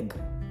bootleg,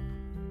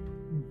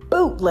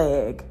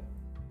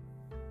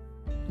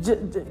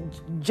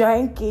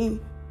 janky.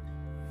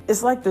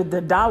 It's like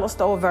the dollar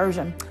store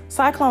version.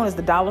 Cyclone is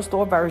the dollar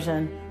store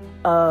version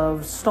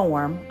of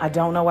Storm. I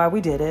don't know why we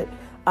did it.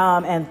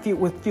 And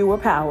with fewer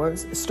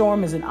powers.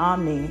 Storm is an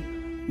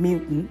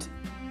omni-mutant.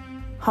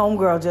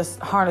 Homegirl just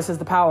harnesses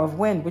the power of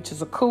wind, which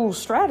is a cool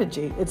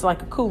strategy. It's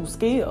like a cool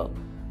skill.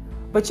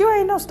 But you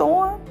ain't no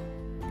Storm.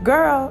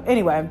 Girl.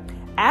 Anyway,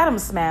 Atom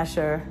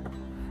Smasher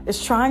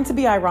is trying to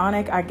be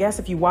ironic. I guess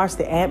if you watch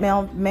the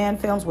Ant-Man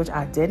films, which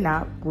I did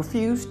not,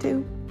 refused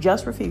to.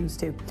 It's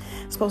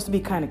supposed to be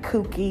kind of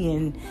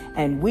kooky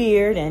and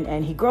weird,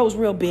 and he grows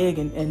real big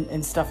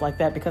and stuff like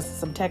that because of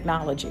some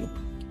technology.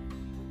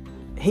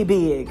 He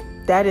big.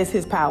 That is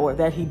his power,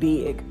 that he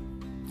big.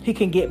 He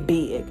can get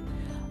big.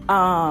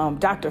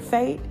 Dr.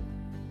 Fate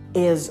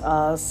is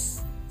a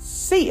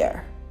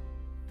seer.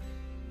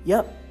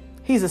 Yep.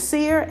 He's a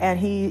seer, and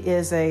he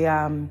is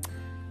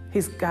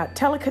he's got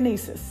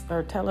telekinesis,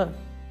 or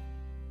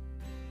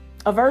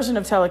a version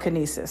of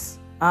telekinesis.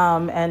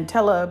 And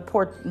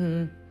teleport.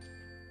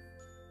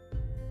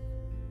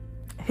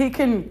 He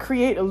can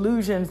create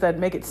illusions that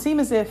make it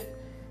seem as if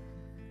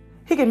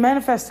he can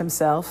manifest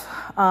himself,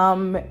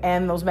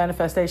 and those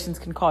manifestations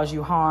can cause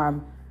you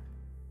harm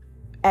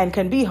and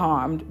can be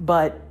harmed,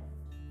 but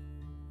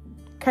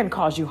can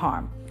cause you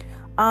harm.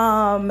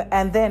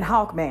 And then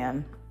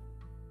Hawkman.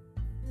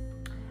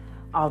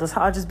 Aldous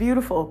Hodge is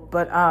beautiful,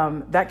 but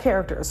that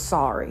character is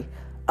sorry.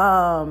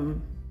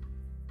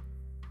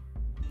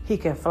 He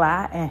can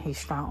fly and he's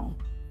strong.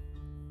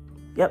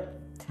 Yep,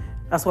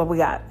 that's what we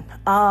got.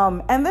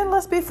 And then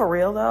let's be for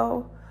real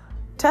though.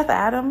 Teth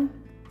Adam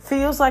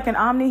feels like an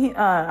omni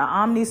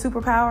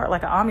superpower,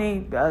 like an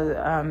omni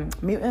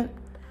mutant.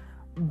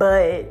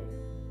 But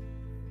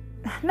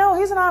no,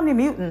 he's an omni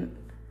mutant.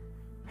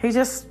 He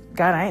just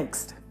got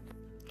angst.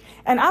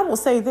 And I will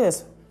say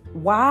this,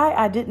 why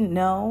I didn't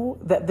know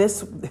that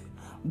this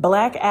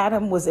Black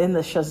Adam was in the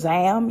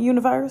Shazam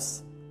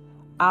universe,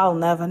 I'll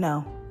never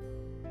know.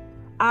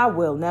 I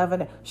will never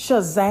know.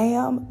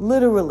 Shazam,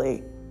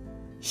 literally.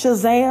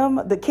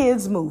 Shazam, the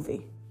kids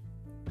movie.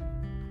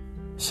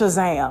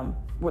 Shazam,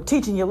 we're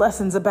teaching you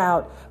lessons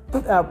about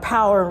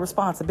power and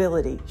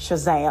responsibility.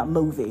 Shazam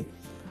movie.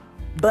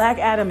 Black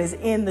Adam is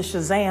in the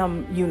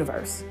Shazam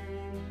universe.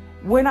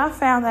 When I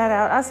found that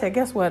out, I said,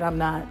 guess what? I'm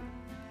not.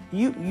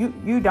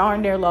 You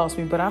darn near lost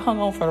me, but I hung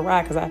on for the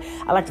ride because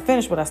I like to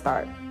finish what I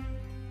start.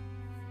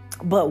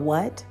 But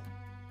what?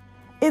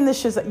 In the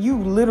Shazam, you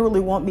literally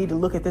want me to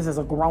look at this as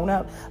a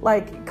grown-up?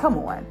 Like, come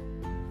on.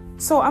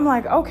 So I'm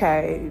like,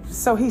 okay,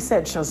 so he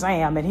said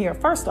Shazam in here.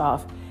 First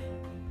off,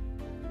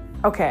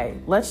 okay,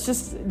 let's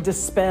just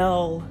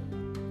dispel,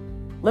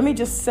 let me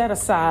just set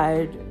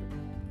aside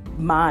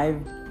my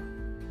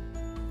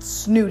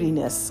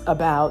snootiness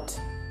about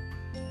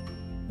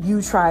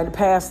you trying to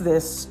pass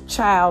this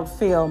child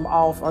film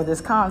off or this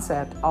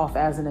concept off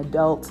as an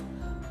adult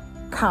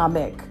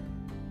comic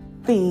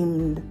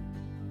themed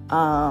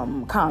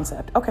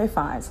concept. Okay,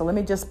 fine. So let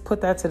me just put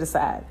that to the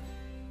side.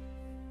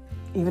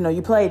 Even though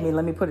you played me,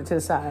 let me put it to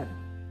the side.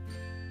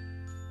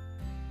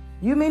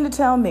 You mean to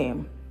tell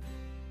me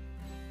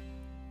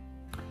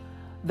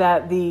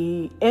that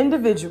the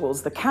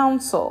individuals, the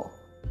council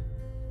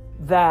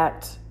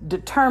that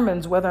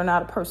determines whether or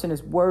not a person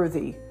is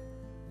worthy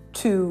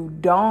to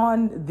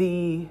don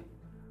the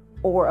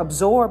or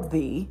absorb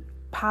the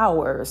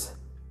powers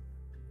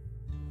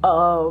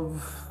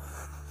of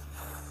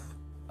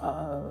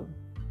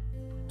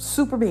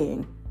super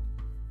being,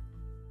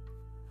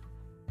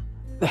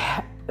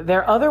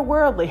 they're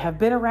otherworldly, have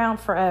been around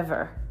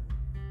forever,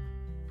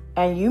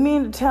 and you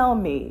mean to tell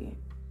me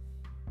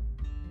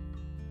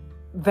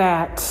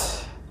that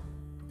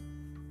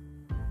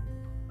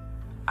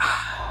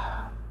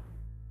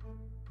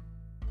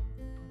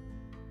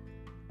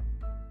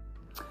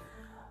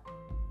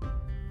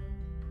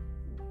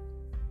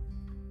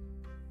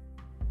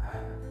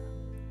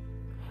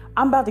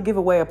I'm about to give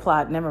away a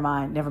plot. Never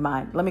mind.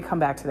 Let me come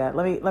back to that.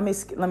 Let me.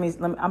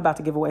 I'm about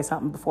to give away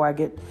something before I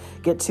get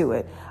to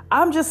it.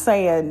 I'm just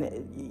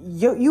saying,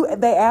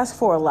 they asked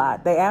for a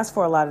lot. They asked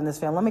for a lot in this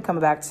film. Let me come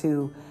back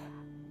to.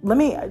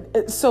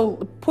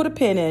 So put a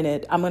pin in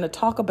it. I'm going to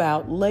talk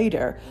about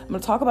later. I'm going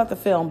to talk about the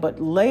film, but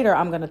later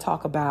I'm going to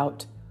talk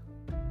about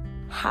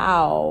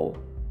how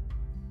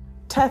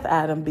Teth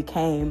Adam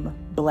became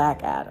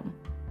Black Adam.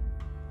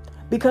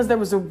 Because there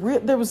was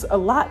a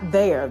lot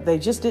there. They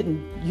just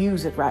didn't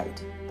use it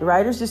right. The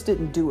writers just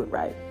didn't do it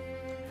right.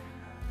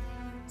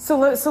 So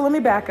let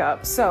me back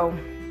up. So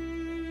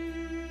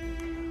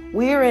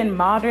we're in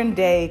modern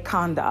day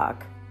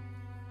Kahndaq,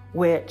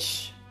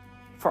 which,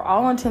 for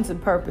all intents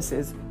and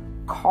purposes,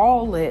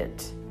 call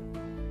it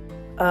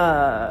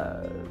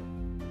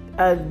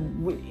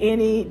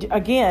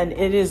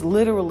it is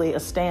literally a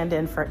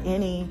stand-in for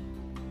any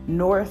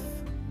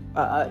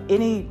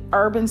any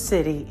urban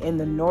city in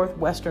the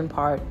northwestern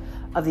part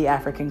of the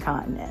African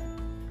continent.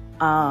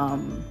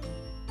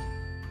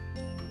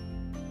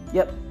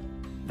 Yep,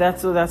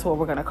 that's what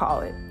we're gonna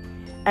call it.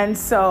 And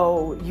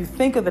so you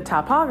think of the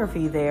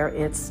topography there,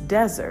 it's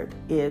desert.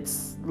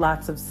 It's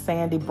lots of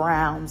sandy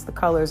browns. The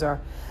colors are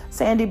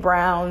sandy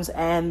browns,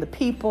 and the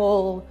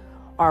people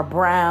are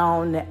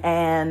brown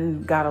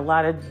and got a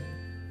lot of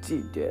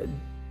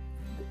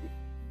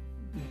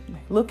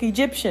look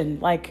Egyptian,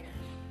 like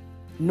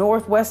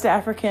Northwest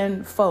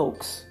African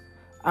folks.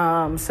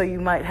 So you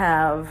might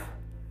have,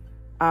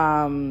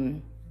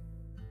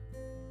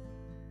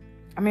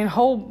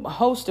 whole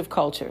host of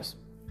cultures.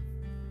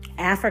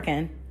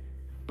 African,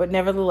 but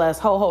nevertheless,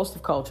 whole host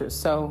of cultures.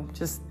 So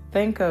just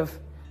think of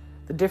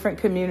the different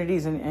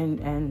communities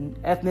and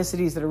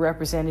ethnicities that are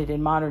represented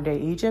in modern day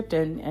Egypt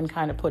and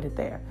kind of put it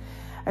there.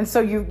 And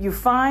so you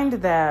find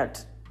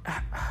that,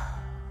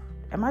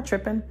 am I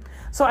tripping?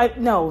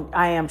 No,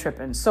 I am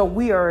tripping. So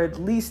we are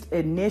at least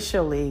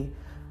initially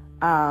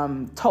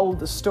told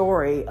the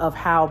story of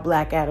how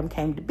Black Adam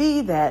came to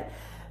be, that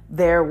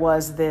there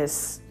was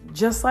this,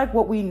 just like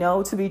what we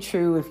know to be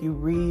true if you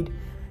read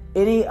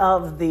any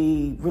of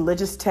the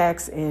religious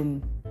texts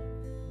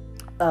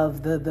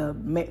of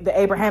the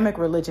Abrahamic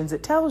religions,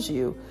 it tells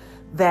you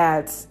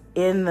that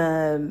in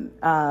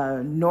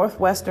the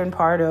northwestern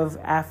part of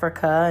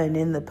Africa and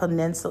in the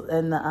peninsula,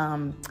 in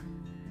the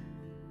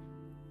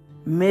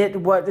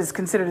what is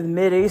considered the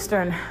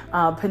Mid-Eastern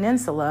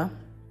peninsula,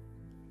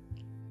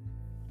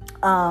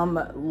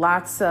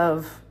 lots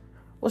of,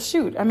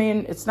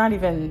 it's not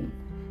even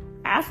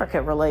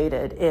Africa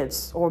related,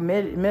 or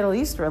Middle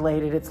East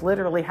related. It's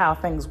literally how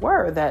things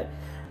were, that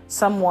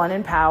someone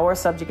in power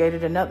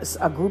subjugated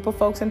a group of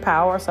folks in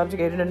power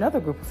subjugated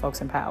another group of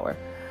folks in power.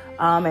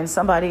 And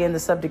somebody in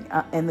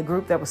the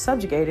group that was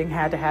subjugating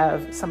had to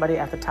have somebody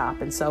at the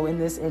top. And so in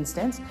this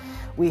instance,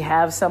 we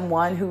have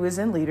someone who is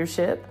in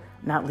leadership,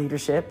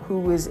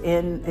 who is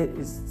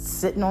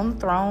sitting on the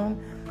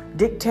throne,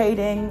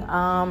 dictating,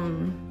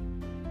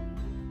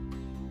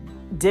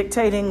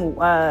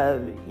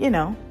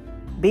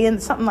 being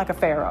something like a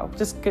pharaoh.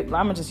 I'm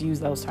gonna just use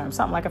those terms,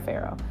 something like a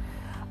pharaoh,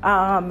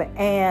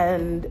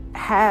 and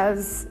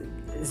has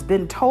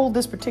been told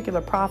this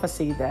particular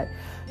prophecy that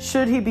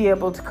should he be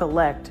able to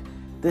collect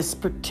this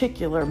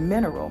particular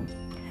mineral,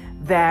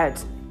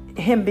 that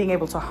him being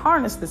able to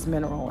harness this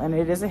mineral, and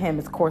it is a him,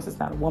 of course, it's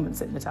not a woman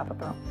sitting at the top of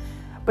the throne,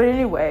 but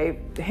anyway,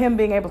 him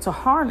being able to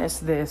harness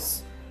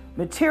this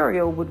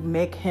material would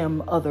make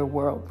him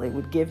otherworldly,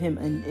 would give him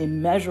an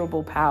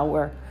immeasurable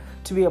power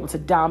to be able to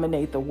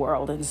dominate the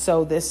world. And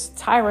so this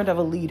tyrant of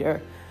a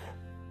leader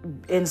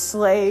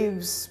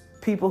enslaves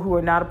people who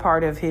are not a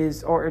part of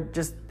his, or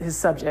just his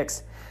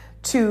subjects,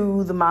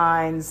 to the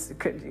mines,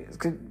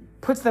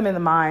 puts them in the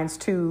mines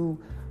to,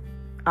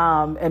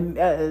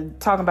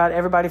 talking about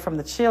everybody from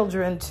the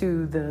children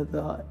to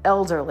the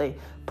elderly,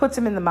 puts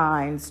them in the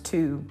mines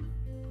to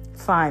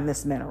find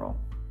this mineral.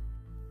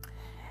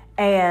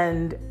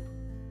 And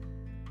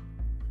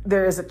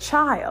there is a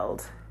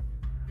child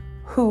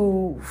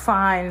who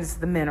finds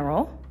the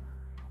mineral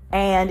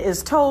and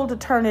is told to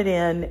turn it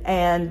in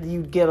and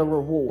you get a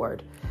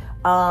reward.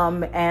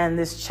 And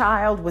this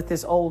child with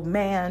this old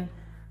man,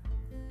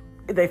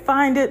 they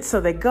find it, so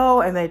they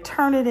go and they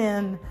turn it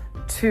in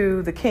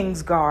to the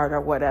king's guard or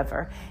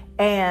whatever.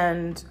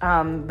 And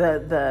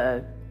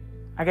the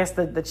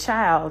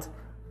child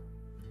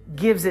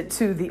gives it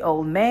to the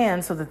old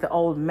man so that the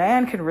old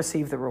man can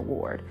receive the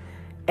reward.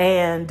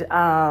 And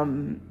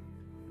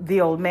the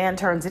old man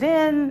turns it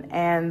in,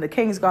 and the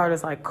king's guard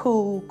is like,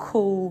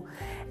 cool.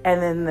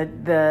 And then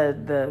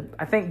the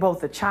I think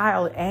both the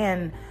child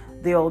and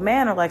the old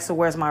man are like, so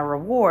where's my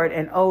reward?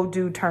 And old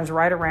dude turns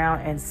right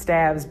around and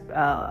stabs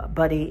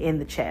Buddy in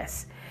the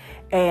chest,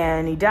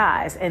 and he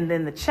dies. And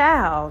then the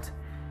child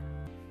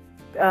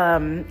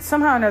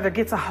somehow or another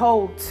gets a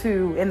hold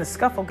to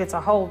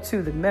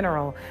the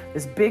mineral,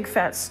 this big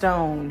fat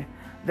stone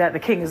that the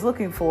king is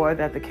looking for,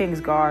 that the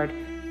king's guard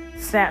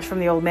snatched from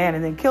the old man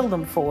and then killed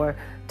him for,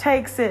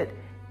 takes it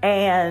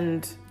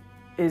and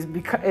is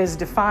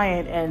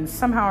defiant, and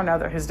somehow or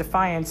another his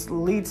defiance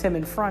leads him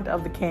in front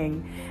of the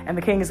king, and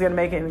the king is going to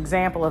make an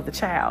example of the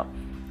child.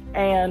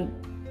 And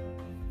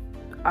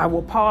I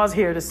will pause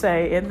here to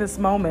say, in this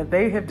moment,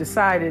 they have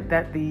decided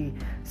that the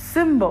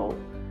symbol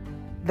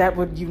that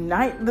would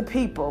unite the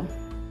people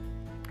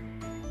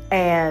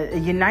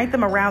and unite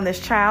them around this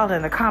child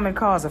and the common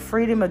cause of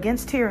freedom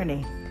against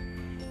tyranny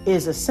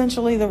is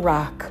essentially the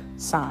rock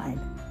sign.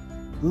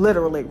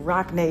 Literally,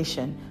 Rock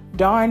Nation,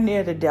 darn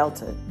near the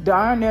Delta,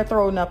 darn near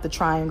throwing up the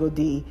triangle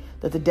D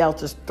that the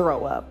Deltas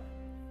throw up.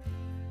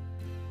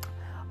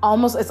 It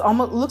almost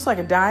looks like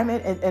a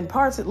diamond. In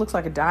parts, it looks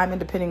like a diamond,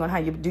 depending on how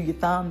you do your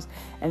thumbs.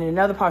 And in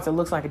other parts, it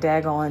looks like a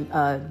daggone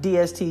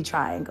DST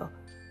triangle.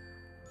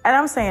 And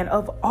I'm saying,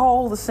 of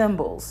all the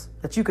symbols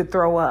that you could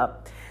throw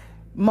up,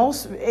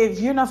 if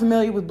you're not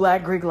familiar with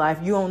Black Greek life,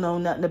 you don't know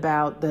nothing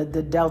about the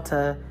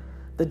Delta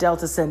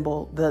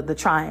symbol, the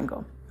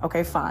triangle.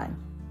 Okay, fine.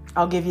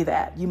 I'll give you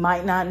that. You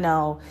might not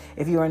know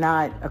if you are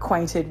not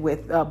acquainted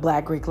with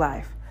Black Greek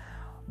life.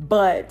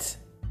 But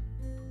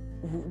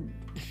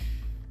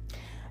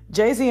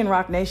Jay-Z and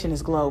Rock Nation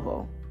is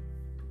global.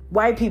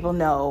 White people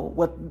know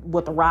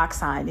what the rock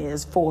sign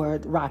is for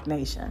Rock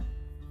Nation.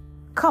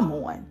 Come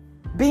on.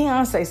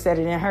 Beyonce said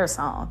it in her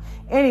song.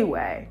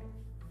 Anyway,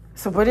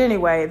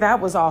 that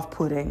was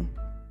off-putting.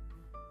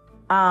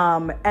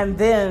 And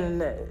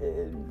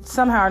then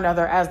somehow or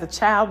another, as the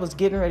child was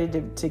getting ready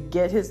to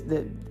get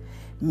the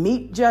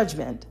meet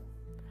judgment,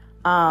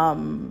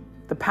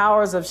 the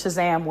powers of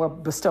Shazam were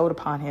bestowed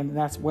upon him. And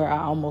that's where I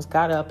almost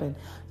got up and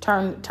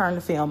turned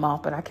the film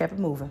off, but I kept it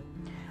moving.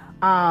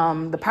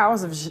 The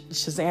powers of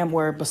Shazam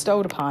were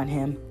bestowed upon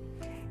him,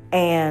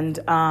 and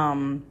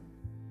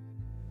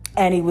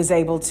he was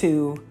able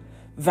to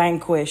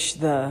vanquish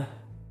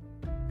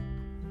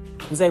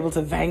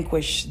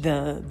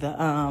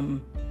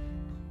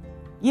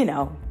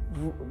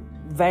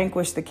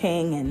vanquish the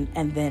king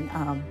and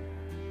then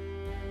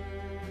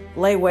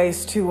lay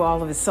waste to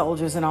all of his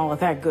soldiers and all of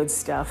that good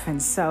stuff.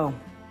 And so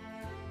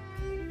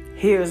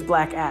here's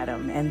Black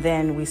Adam. And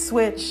then we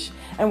switch.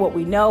 And what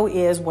we know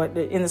is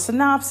in the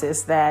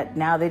synopsis, that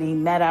now that he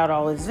met out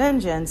all his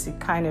vengeance, he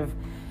kind of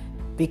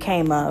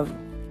became a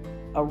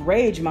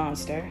rage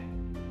monster.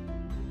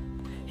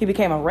 He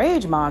became a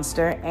rage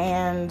monster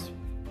and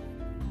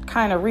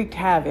kind of wreaked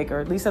havoc, or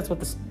at least that's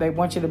what they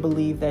want you to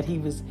believe, that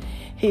his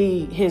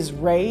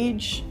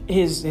rage,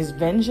 his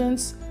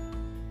vengeance,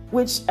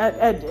 which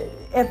at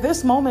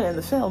this moment in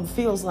the film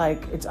feels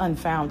like it's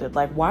unfounded.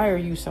 Like, why are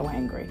you so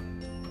angry?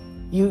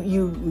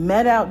 You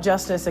met out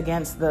justice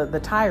against the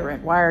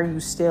tyrant. Why are you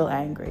still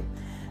angry?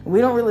 We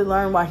don't really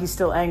learn why he's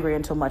still angry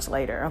until much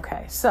later.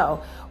 Okay,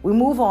 so we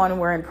move on, and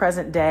we're in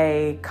present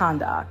day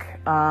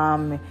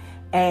Kahndaq.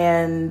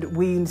 And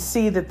we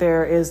see that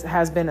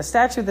has been a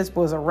statue that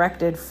was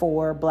erected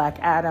for Black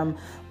Adam,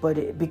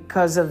 but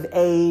because of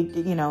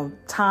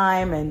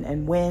time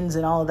and winds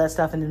and all of that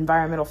stuff and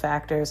environmental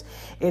factors,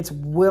 it's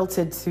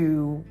wilted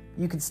to,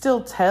 you can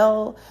still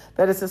tell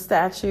that it's a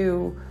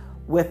statue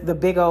with the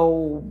big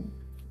old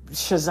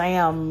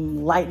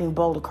Shazam lightning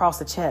bolt across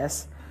the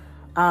chest.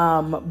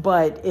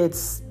 But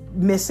it's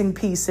missing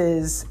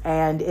pieces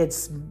and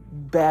it's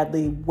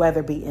badly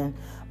weather beaten.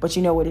 But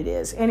you know what it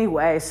is.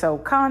 Anyway, so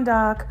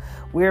Kahndaq,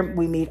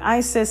 we meet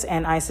Isis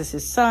and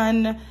Isis's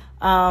son,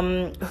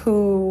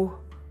 who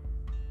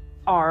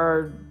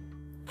are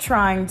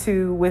trying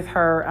to, with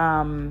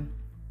her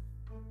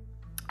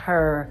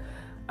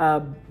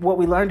what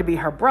we learn to be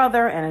her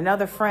brother and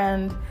another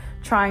friend,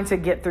 trying to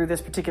get through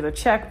this particular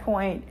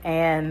checkpoint,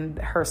 and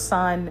her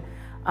son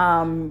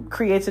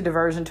creates a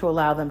diversion to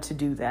allow them to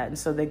do that. And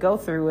so they go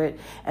through it,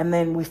 and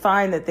then we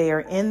find that they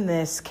are in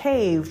this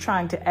cave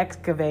trying to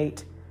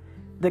excavate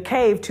the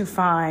cave to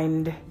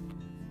find,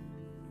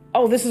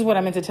 this is what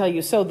I meant to tell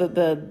you. So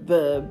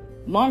the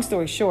long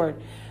story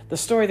short, the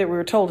story that we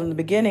were told in the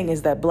beginning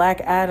is that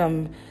Black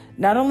Adam,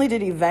 not only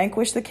did he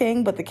vanquish the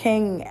king, but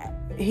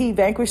he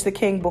vanquished the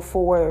king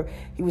before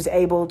he was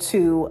able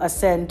to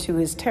ascend to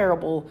his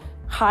terrible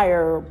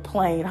higher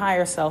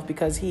self,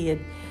 because he had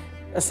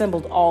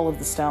assembled all of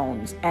the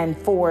stones and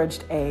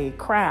forged a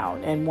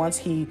crown. And once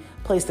he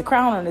placed the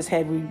crown on his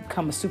head, we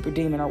become a super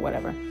demon or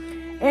whatever.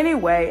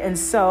 Anyway, and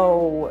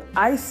so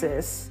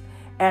Isis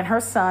and her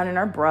son and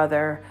her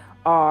brother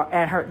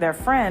their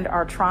friend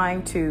are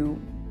trying to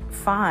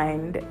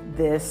find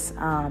this,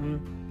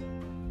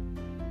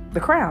 the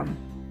crown.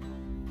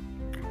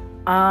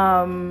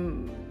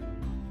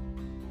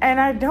 And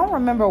I don't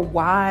remember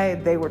why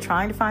they were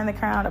trying to find the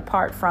crown,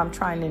 apart from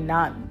trying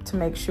to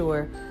make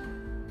sure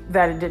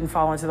that it didn't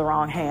fall into the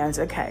wrong hands.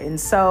 Okay, and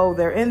so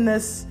they're in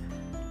this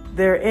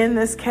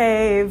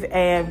cave,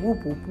 and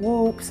whoop, whoop,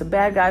 whoop. Some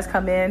bad guys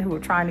come in who are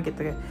trying to get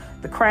the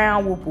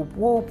crown. Whoop, whoop,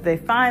 whoop. They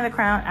find the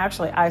crown.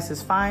 Actually,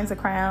 Isis finds the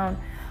crown.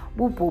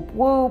 Whoop, whoop,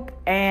 whoop.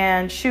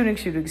 And shooting.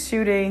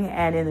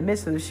 And in the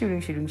midst of the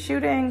shooting,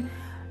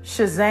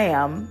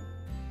 Shazam,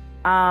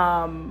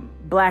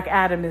 Black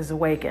Adam is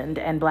awakened,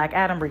 and Black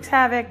Adam wreaks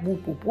havoc.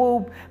 Whoop, whoop,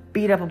 whoop.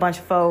 Beat up a bunch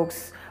of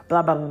folks.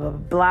 Blah, blah, blah, blah,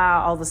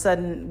 blah. All of a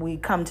sudden, we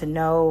come to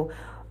know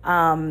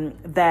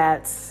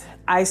that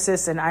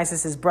Isis and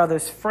Isis's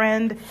brother's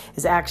friend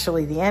is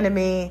actually the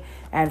enemy.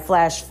 And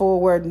flash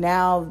forward,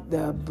 now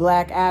the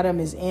Black Adam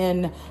is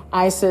in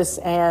Isis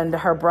and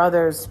her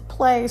brother's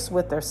place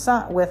with her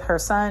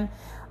son,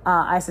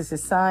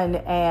 Isis's son.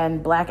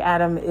 And Black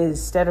Adam,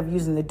 instead of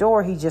using the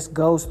door, he just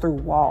goes through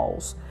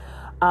walls,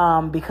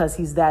 because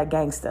he's that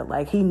gangster.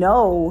 Like,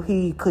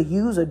 he could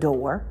use a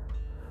door,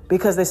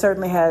 because they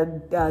certainly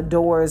had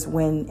doors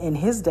when in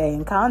his day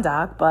in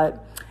Kahndaq,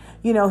 but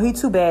he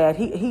too bad.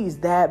 He's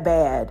that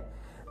bad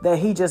that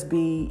he just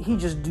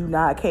do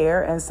not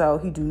care. And so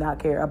he do not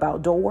care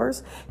about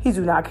doors. He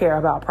do not care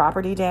about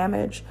property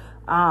damage.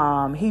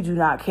 He do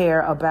not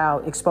care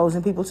about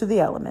exposing people to the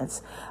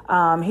elements.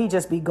 He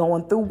just be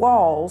going through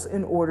walls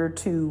in order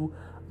to,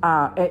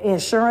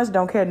 insurance,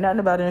 don't care nothing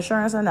about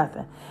insurance or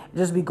nothing.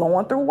 Just be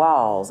going through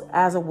walls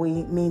as a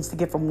means to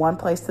get from one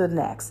place to the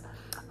next.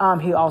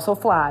 He also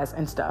flies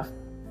and stuff.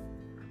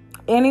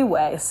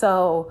 Anyway,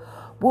 so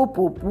whoop,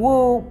 whoop,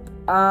 whoop.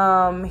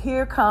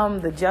 Here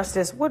come the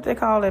Justice, what they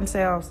call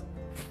themselves?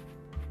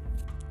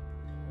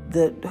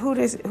 The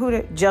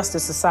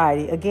Justice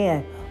Society.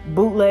 Again,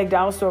 bootleg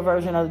dollar store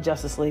version of the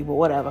Justice League, but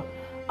whatever.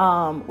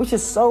 Which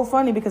is so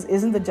funny, because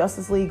isn't the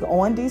Justice League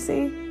on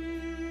DC?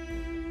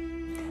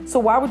 So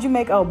why would you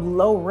make a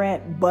low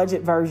rent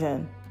budget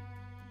version,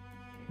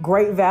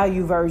 great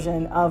value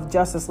version of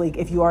Justice League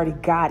if you already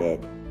got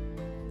it?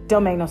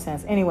 Don't make no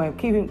sense. Anyway,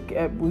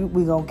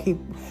 we gonna keep,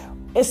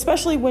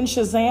 especially when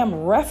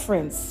Shazam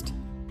referenced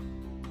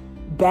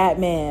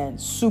Batman,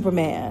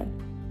 Superman.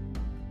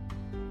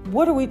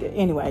 What do we do?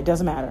 Anyway, it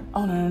doesn't matter.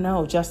 Oh,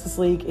 no. Justice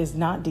League is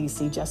not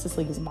DC. Justice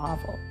League is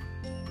Marvel.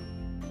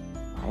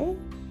 Right?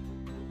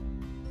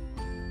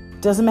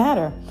 Doesn't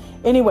matter.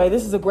 Anyway,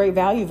 this is a great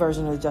value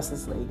version of the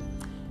Justice League.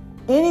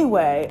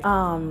 Anyway,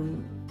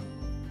 one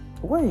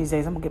of these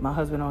days I'm gonna get my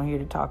husband on here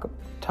to talk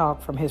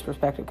from his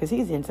perspective, because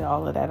he's into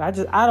all of that.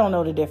 I don't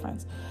know the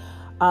difference.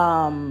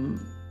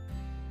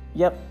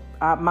 Yep.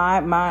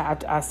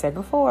 I said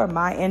before,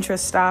 my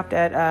interest stopped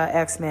at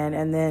X-Men,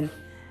 and then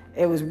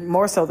it was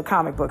more so the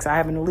comic books. I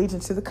have an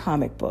allegiance to the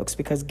comic books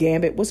because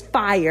Gambit was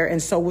fire,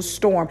 and so was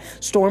Storm.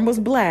 Storm was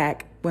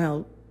black.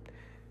 Well,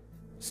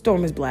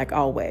 Storm is black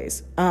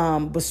always.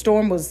 But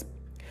Storm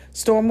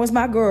was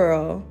my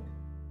girl.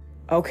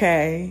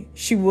 Okay,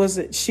 she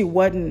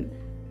wasn't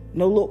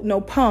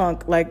no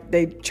punk like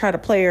they try to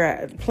play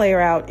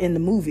her out in the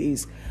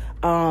movies.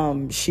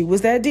 She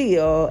was that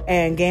deal,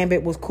 and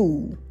Gambit was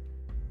cool.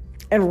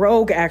 And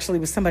Rogue actually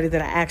was somebody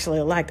that I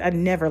actually liked. I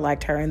never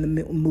liked her in the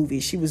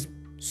movies. She was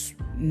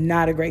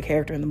not a great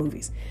character in the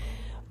movies.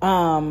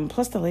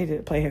 Plus the lady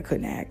that played her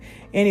couldn't act.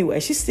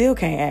 Anyway, she still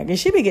can't act, and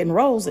she be getting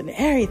roles and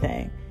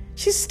everything.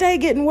 She stay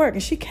getting work,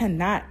 and she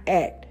cannot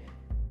act.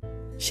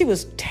 She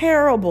was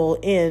terrible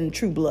in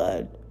True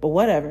Blood, but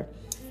whatever.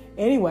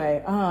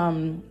 Anyway,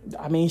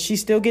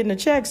 she's still getting a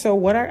check, so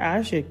what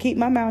I should keep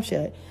my mouth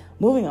shut.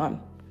 Moving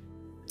on.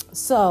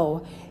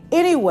 So,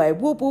 anyway,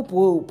 whoop, whoop,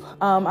 whoop.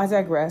 I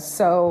digress.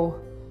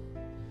 So,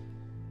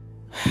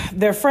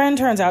 their friend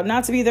turns out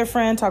not to be their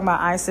friend, talking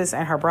about Isis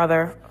and her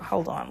brother.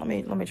 Hold on, let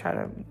me try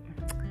to...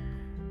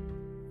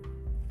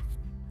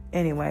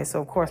 Anyway,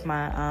 so of course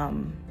my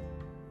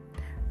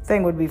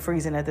thing would be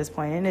freezing at this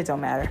point, and it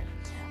don't matter.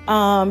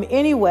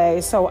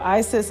 Anyway, so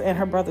Isis and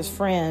her brother's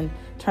friend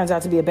turns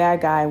out to be a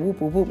bad guy. Whoop,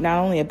 whoop, whoop. Not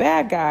only a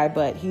bad guy,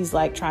 but he's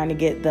like trying to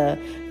get the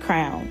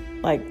crown,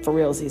 like for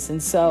realsies.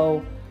 And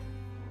so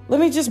let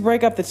me just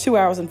break up the 2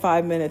 hours and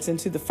 5 minutes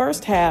into the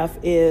first half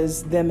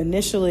is them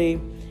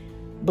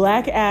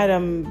Black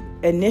Adam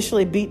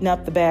initially beating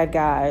up the bad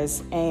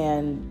guys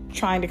and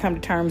trying to come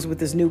to terms with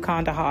this new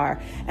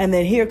Kandahar. And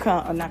then here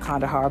come, not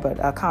Kandahar, but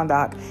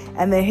Kahndaq.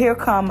 And then here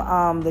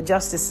come the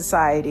Justice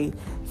Society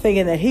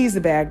thinking that he's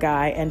the bad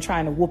guy and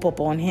trying to whoop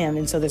up on him.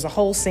 And so there's a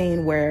whole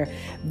scene where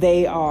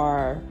they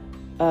are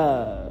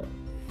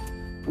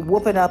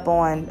whooping up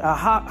on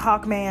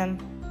Hawkman.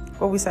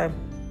 What we say?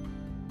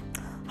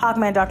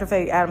 Hawkman, Dr.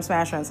 Fate, Atom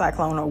Smasher, and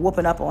Cyclone are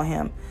whooping up on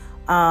him.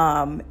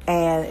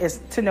 And it's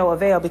to no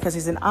avail because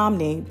he's an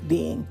omni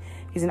being.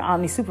 He's an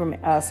omni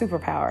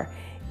superpower.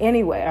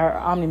 Anyway, or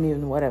omni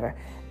mutant, whatever.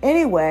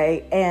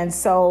 Anyway, and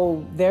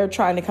so they're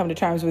trying to come to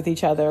terms with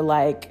each other,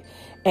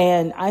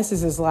 and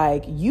Isis is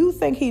like, you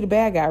think he the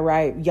bad guy,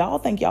 right? Y'all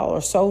think y'all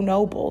are so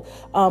noble.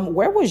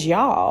 Where was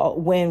y'all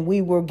when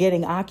we were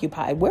getting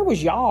occupied? Where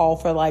was y'all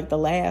for the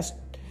last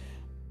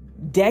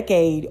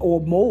decade or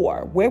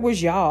more? Where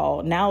was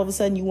y'all? Now all of a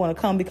sudden you want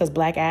to come because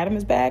Black Adam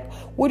is back?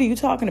 What are you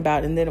talking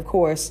about? And then of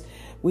course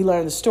we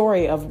learn the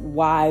story of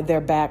why they're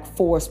back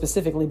for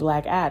specifically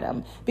Black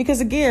Adam.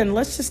 Because again,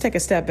 let's just take a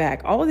step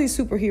back. All of these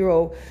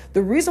the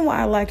reason why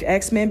I liked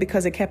X-Men,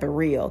 because it kept it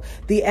real.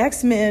 The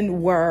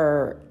X-Men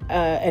were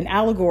an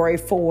allegory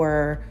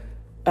for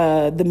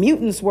the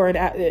mutants were,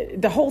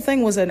 the whole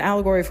thing was an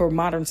allegory for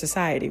modern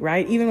society,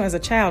 right? Even as a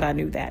child, I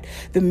knew that.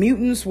 The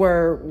mutants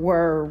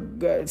were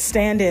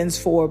stand-ins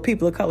for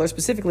people of color,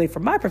 specifically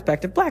from my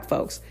perspective, Black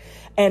folks.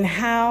 And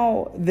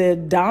how the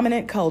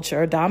dominant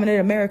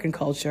American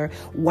culture,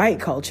 white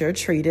culture,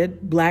 treated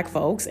Black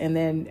folks. And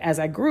then as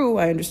I grew,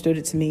 I understood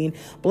it to mean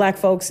Black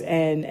folks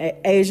and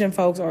Asian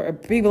folks, or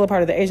people a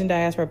part of the Asian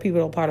diaspora,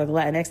 people a part of the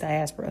Latinx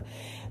diaspora,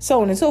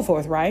 so on and so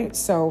forth, right?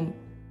 So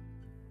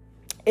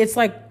it's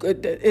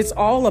it's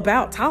all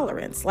about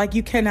tolerance.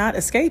 You cannot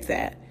escape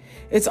that.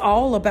 It's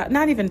all about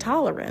not even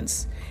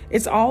tolerance.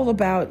 It's all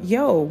about,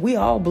 we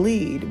all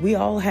bleed. We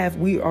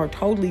are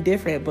totally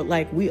different,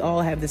 but we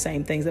all have the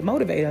same things that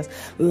motivate us.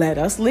 Let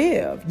us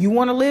live. You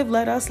want to live?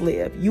 Let us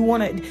live.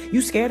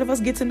 You scared of us?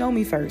 Get to know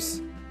me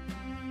first.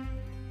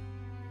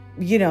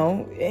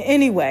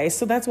 Anyway,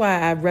 so that's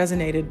why I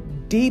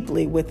resonated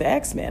deeply with the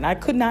X-Men. I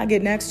could not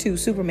get next to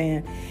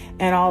Superman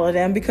and all of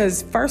them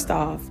because first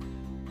off,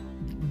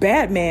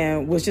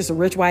 Batman was just a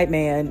rich white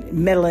man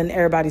meddling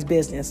everybody's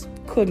business.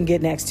 Couldn't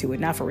get next to it,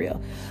 not for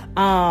real.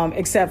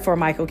 Except for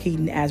Michael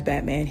Keaton as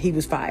Batman. He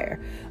was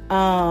fire.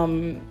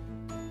 And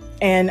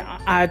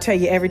I tell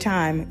you every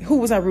time, who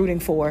was I rooting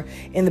for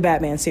in the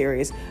Batman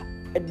series?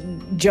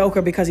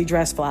 Joker because he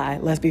dressed fly,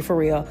 let's be for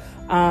real.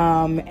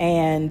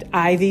 And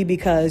Ivy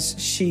because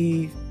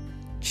she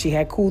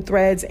had cool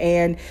threads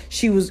and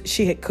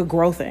she could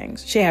grow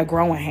things. She had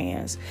growing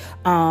hands.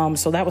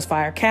 So that was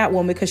fire.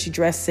 Catwoman because she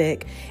dressed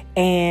sick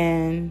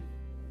and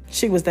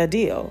she was that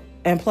deal.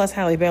 And plus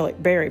Halle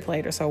Berry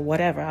played her. So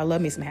whatever. I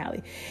love me some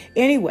Halle.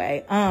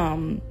 Anyway.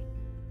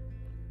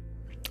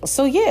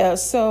 So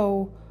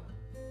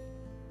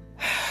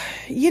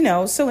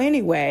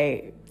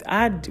anyway,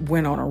 I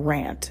went on a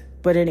rant,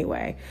 but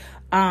anyway,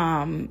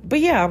 but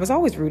yeah, I was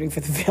always rooting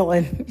for the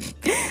villain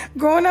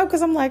growing up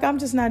because I'm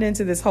just not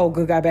into this whole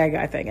good guy, bad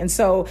guy thing. And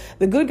so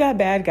the good guy,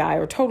 bad guy,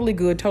 or totally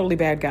good, totally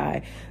bad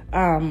guy,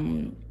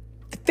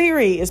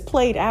 theory is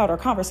played out, or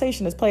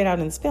conversation is played out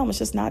in this film. It's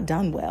just not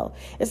done well.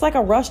 It's like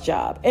a rush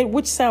job,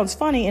 which sounds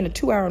funny in a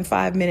 2 hour and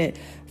 5 minute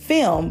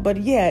film, but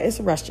yeah, it's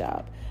a rush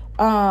job.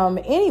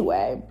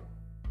 Anyway,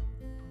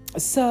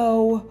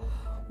 so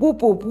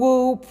whoop, whoop,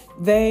 whoop.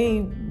 They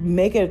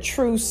make a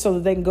truce so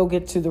that they can go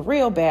get to the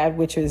real bad,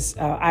 which is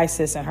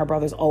Isis and her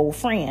brother's old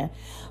friend,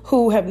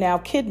 who have now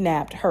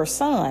kidnapped her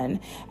son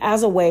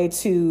as a way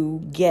to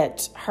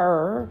get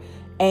her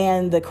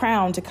and the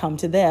crown to come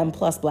to them,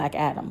 plus Black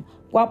Adam.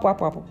 Wop,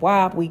 wop, wop, wop,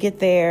 wop. We get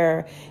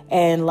there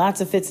and lots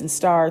of fits and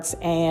starts,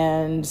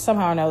 and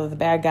somehow or another the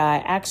bad guy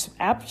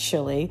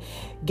actually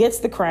gets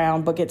the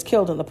crown but gets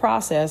killed in the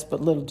process.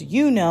 But little do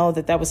you know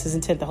that was his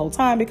intent the whole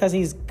time, because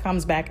he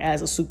comes back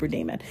as a super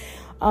demon.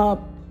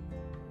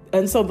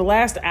 And so the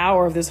last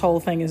hour of this whole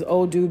thing is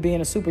old dude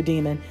being a super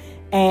demon,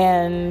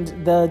 and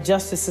the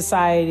Justice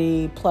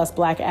Society plus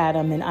Black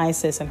Adam and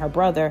Isis and her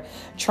brother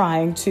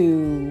trying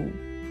to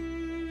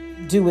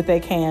do what they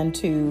can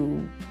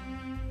to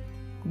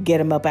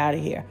get him up out of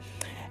here.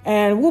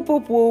 And whoop,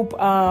 whoop, whoop.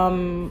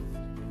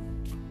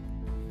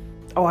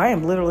 Oh, I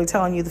am literally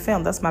telling you the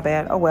film. That's my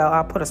bad. Oh, well,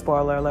 I'll put a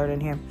spoiler alert in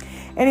here.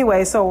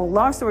 Anyway, so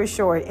long story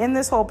short, in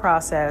this whole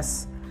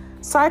process,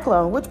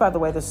 Cyclone, which, by the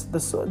way,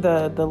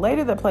 the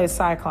lady that plays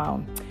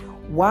Cyclone,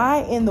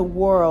 why in the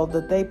world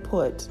did they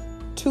put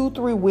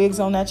 2-3 wigs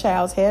on that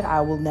child's head?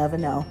 I will never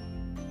know.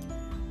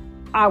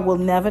 I will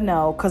never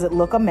know, because it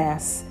looked a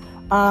mess.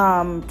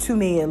 To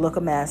me, it looked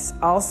a mess.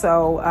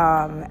 Also,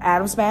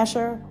 Adam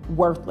Smasher,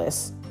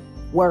 worthless.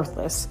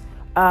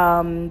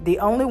 The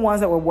only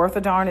ones that were worth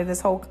a darn in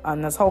this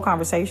whole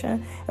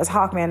conversation is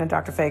Hawkman and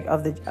Dr. Fate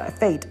of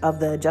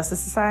the Justice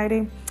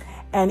Society.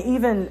 And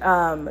even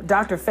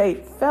Dr.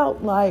 Fate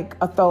felt like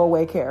a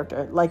throwaway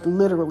character. Like,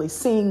 literally,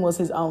 seeing was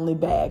his only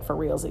bag for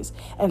realsies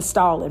and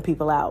stalling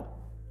people out.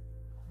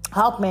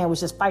 Hawkman was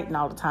just fighting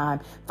all the time,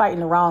 fighting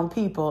the wrong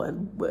people,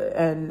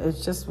 and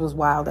it just was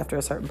wild after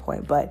a certain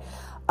point. But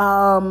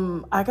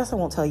I guess I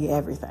won't tell you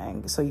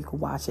everything, so you can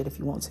watch it if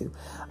you want to.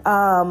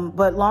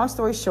 But long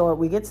story short,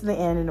 we get to the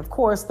end, and of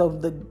course,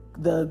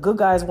 the good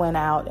guys went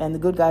out, and the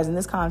good guys in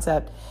this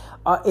concept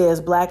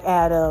is Black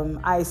Adam,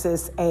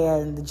 ISIS,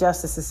 and the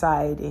Justice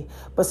Society.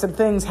 But some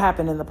things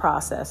happen in the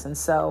process, and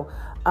so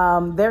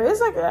there is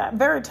like a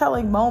very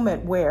telling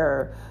moment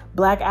where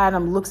Black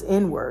Adam looks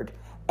inward,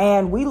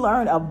 and we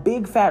learn a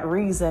big fat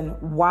reason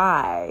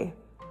why.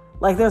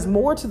 Like, there's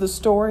more to the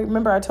story.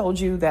 Remember I told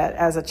you that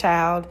as a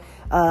child,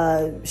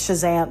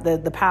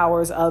 Shazam, the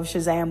powers of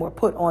Shazam were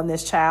put on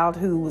this child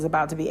who was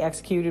about to be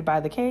executed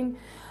by the king.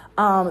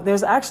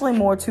 There's actually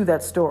more to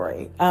that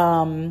story.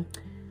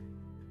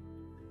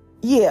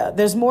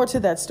 There's more to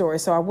that story.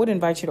 So I would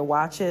invite you to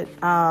watch it.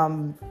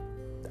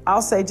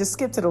 I'll say just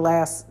skip to the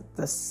last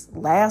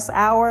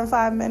hour and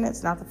 5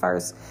 minutes, not the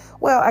first.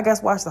 Well, I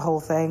guess watch the whole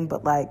thing,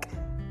 but like,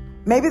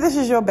 maybe this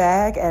is your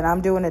bag and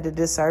I'm doing it a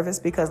disservice,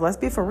 because let's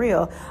be for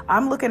real,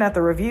 I'm looking at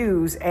the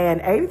reviews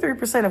and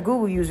 83% of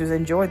Google users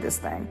enjoyed this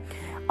thing.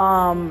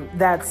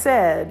 That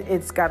said,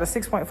 it's got a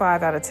 6.5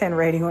 out of 10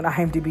 rating on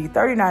IMDb,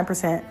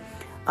 39%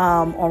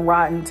 on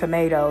Rotten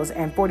Tomatoes,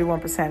 and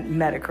 41%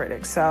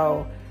 Metacritic.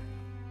 So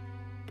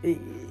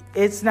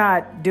it's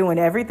not doing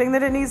everything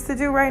that it needs to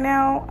do right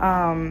now.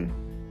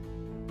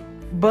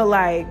 But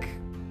like,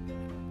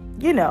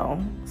 you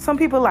know, some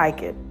people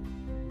like it.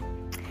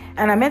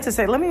 And I meant to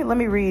say, let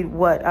me read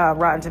what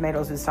Rotten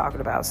Tomatoes is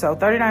talking about. So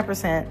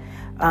 39%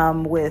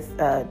 on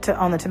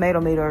the tomato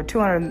meter,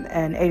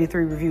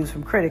 283 reviews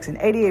from critics, and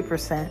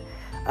 88%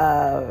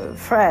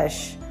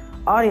 fresh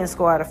audience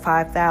score out of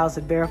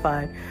 5,000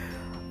 verified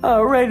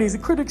ratings. The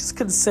critics'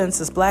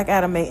 consensus: Black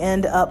Adam may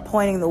end up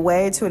pointing the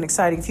way to an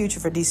exciting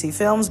future for DC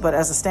films, but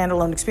as a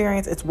standalone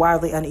experience, it's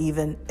wildly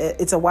uneven.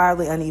 It's a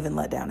wildly uneven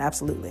letdown.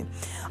 Absolutely.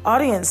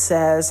 Audience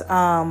says,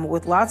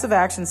 with lots of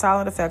action,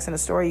 solid effects, and a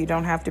story you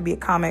don't have to be a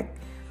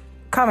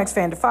comics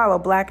fan to follow,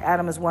 Black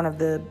Adam is one of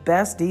the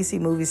best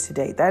DC movies to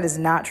date. That is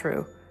not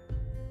true.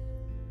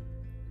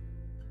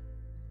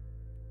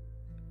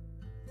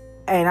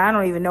 And I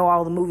don't even know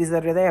all the movies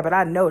that are there, but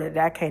I know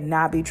that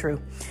cannot be true.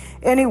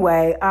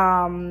 Anyway,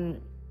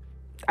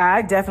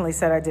 I definitely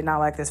said I did not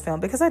like this film,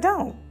 because I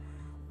don't.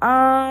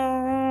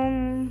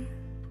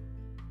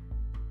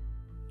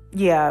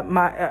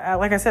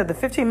 Like I said, the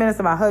 15 minutes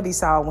that my hubby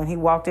saw when he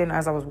walked in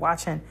as I was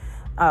watching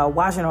on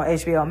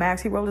HBO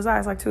Max, he rolled his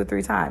eyes like 2 or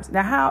 3 times.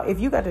 Now, if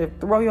you got to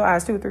roll your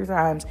eyes 2 or 3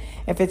 times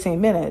in 15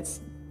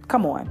 minutes,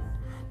 come on.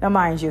 Now,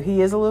 mind you,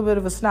 he is a little bit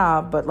of a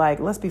snob, but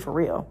like, let's be for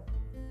real.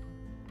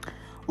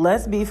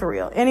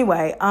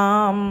 Anyway,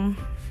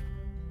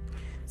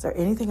 is there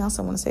anything else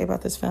I want to say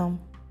about this film?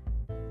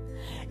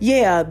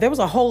 Yeah, there was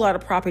a whole lot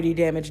of property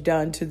damage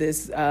done to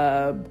this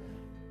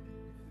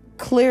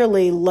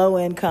clearly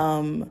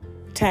low-income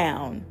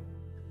town.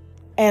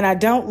 And I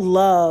don't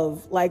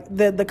love, like,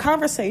 the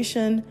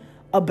conversation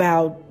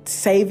about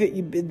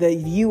the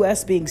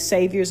U.S. being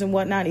saviors and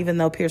whatnot, even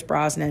though Pierce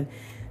Brosnan,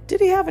 did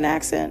he have an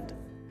accent?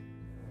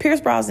 Pierce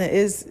Brosnan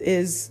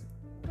is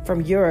from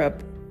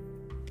Europe.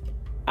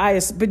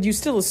 But you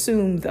still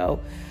assume, though,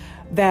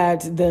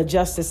 that the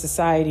Justice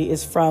Society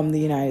is from the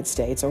United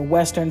States or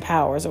Western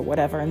powers or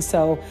whatever. And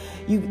so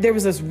there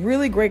was this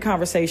really great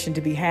conversation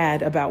to be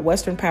had about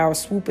Western powers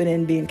swooping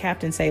in, being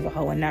Captain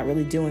Save-A-Ho, and not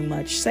really doing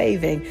much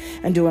saving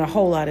and doing a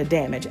whole lot of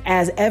damage,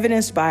 as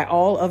evidenced by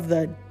all of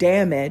the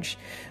damage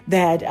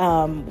that,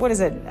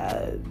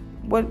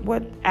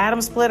 what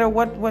Atom Splitter,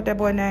 what that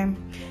boy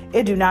name?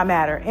 It do not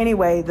matter.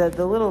 Anyway,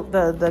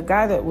 the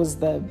guy that was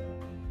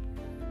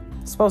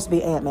supposed to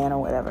be Ant-Man or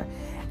whatever.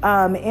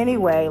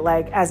 Anyway,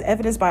 like, as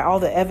evidenced by all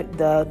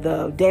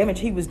the damage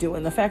he was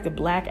doing, the fact that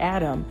Black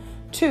Adam,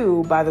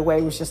 too, by the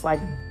way, was just like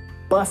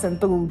busting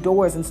through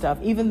doors and stuff,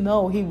 even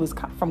though he was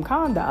from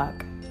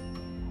Kahndaq,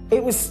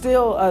 it was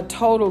still a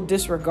total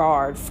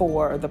disregard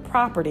for the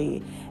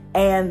property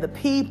and the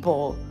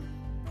people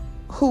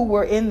who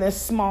were in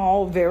this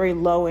small, very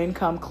low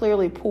income,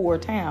 clearly poor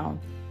town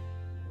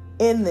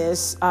in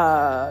this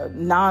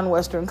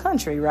non-Western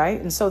country, right?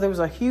 And so there was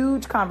a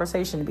huge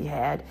conversation to be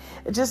had.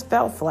 It just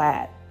felt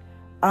flat.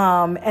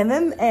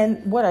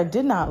 And what I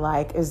did not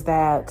like is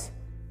that,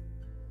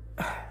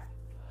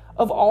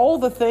 of all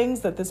the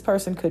things that this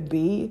person could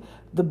be,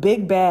 the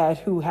big bad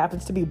who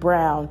happens to be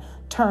brown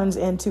turns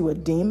into a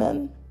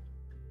demon.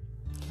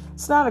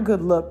 It's not a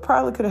good look.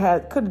 Probably could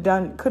have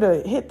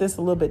hit this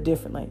a little bit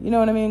differently. You know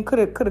what I mean? Could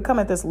have come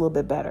at this a little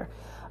bit better.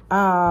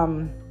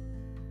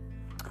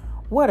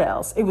 What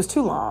else? It was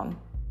too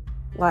long.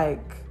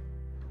 Like,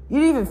 you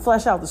didn't even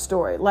flesh out the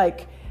story.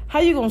 Like, how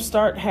you gonna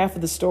start half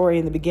of the story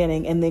in the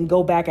beginning and then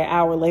go back an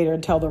hour later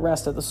and tell the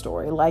rest of the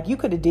story? Like, you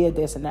could have did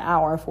this in an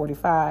hour and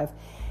 45.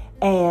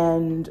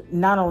 And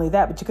not only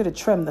that, but you could have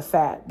trimmed the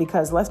fat,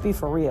 because let's be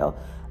for real.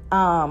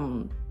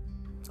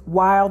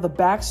 While the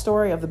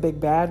backstory of the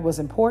big bad was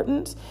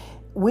important,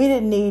 we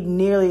didn't need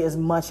nearly as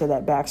much of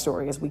that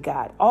backstory as we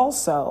got.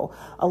 Also,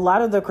 a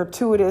lot of the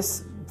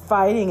gratuitous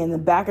fighting and the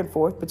back and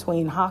forth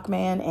between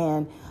Hawkman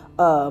and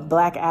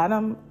Black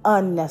Adam,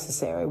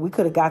 unnecessary. We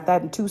could have got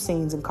that in 2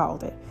 scenes and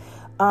called it.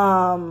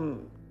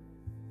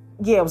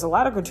 It was a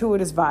lot of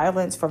gratuitous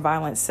violence for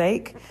violence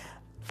sake.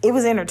 It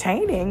was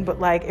entertaining, but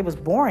like, it was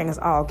boring as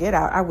all get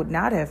out. I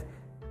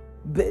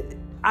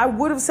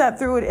would have sat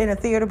through it in a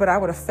theater, but I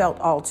would have felt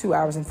all 2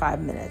 hours and 5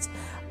 minutes.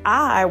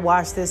 I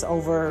watched this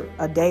over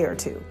a day or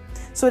two,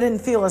 so it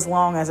didn't feel as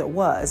long as it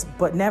was,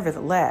 but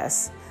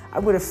nevertheless, I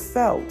would have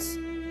felt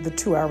the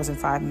 2 hours and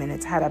 5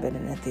 minutes had I been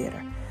in a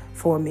theater.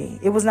 For me,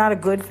 it was not a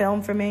good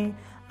film for me,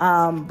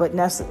 but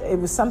it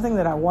was something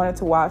that I wanted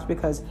to watch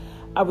because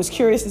I was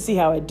curious to see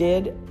how it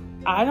did.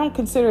 I don't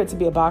consider it to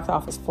be a box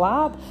office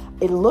flop.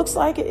 It looks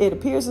like it. It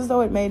appears as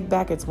though it made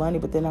back its money,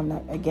 but then I'm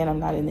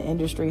not in the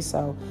industry.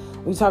 So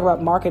when you talk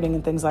about marketing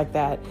and things like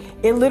that,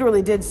 it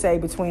literally did say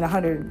between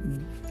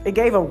 100, it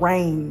gave a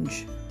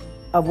range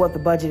of what the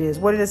budget is.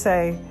 What did it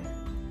say?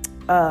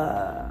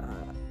 Well,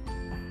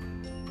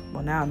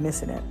 now I'm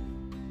missing it.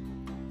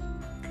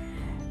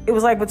 It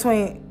was like it's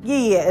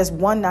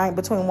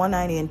between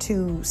 190 and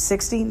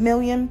 260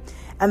 million.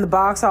 And the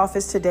box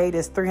office to date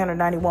is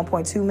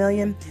 391.2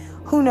 million.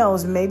 Who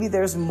knows? Maybe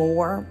there's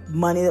more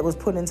money that was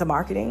put into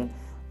marketing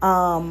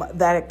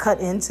that it cut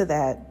into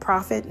that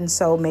profit. And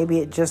so maybe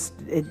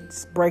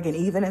it's breaking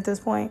even at this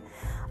point.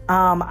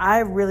 I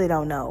really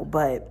don't know,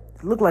 but it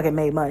looked like it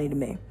made money to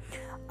me.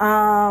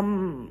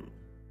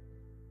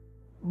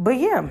 But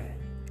yeah,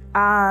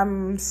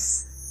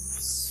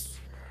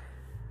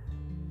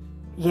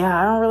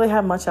 I don't really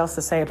have much else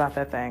to say about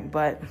that thing.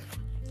 But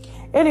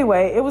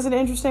anyway, it was an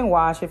interesting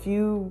watch. If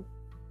you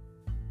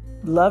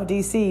love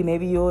DC,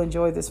 maybe you'll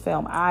enjoy this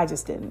film. I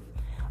just didn't.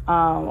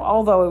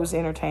 Although it was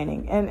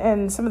entertaining.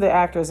 And some of the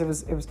actors, it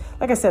was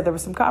like I said, there were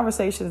some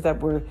conversations that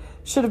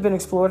should have been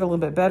explored a little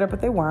bit better, but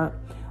they weren't.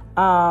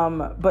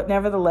 But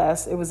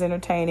nevertheless, it was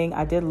entertaining.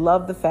 I did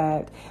love the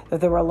fact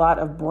that there were a lot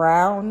of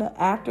brown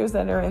actors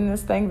that are in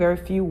this thing, very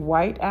few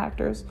white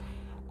actors.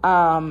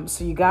 So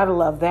you gotta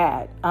love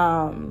that.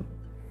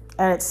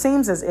 And it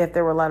seems as if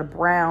there were a lot of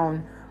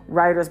brown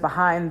writers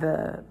behind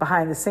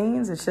the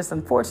scenes. It's just,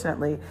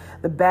 unfortunately,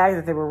 the bag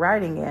that they were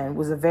writing in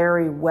was a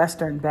very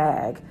Western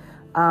bag.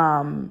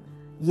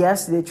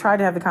 Yes, they tried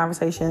to have the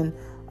conversation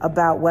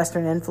about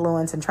Western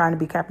influence and trying to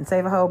be Captain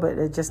Save-A-Ho, but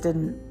it just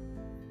didn't,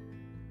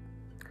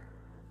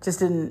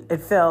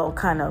 it fell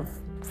kind of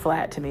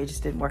flat to me. It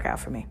just didn't work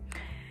out for me.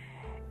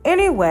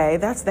 Anyway,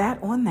 that's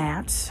that on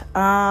that.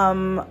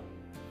 I'm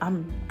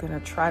going to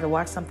try to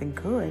watch something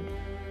good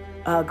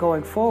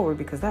going forward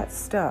because that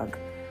stunk.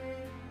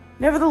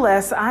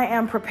 Nevertheless, I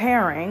am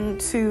preparing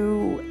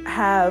to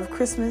have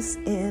Christmas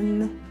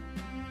in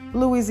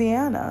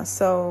Louisiana.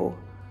 So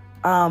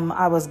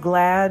I was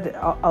glad,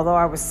 although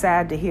I was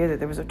sad to hear that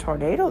there was a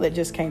tornado that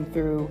just came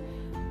through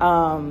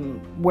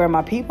where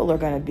my people are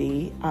going to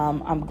be.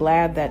 I'm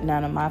glad that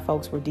none of my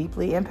folks were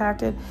deeply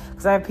impacted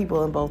because I have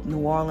people in both New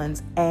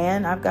Orleans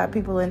and I've got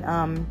people in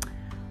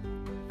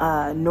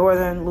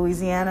northern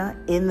Louisiana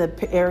in the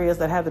areas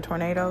that have the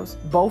tornadoes.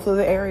 Both of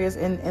the areas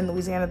in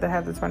Louisiana that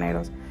have the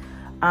tornadoes.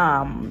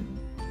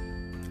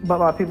 But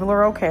my people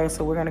are okay,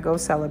 so we're going to go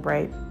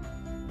celebrate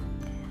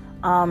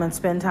and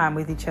spend time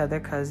with each other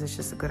because it's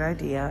just a good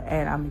idea,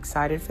 and I'm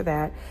excited for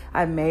that.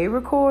 I may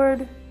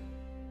record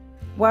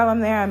while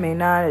I'm there, I may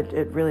not.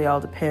 It really all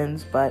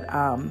depends, but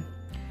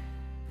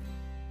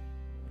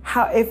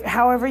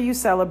however you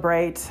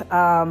celebrate,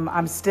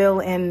 I'm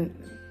still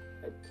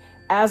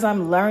as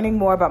I'm learning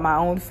more about my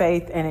own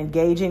faith and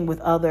engaging with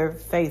other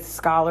faith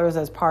scholars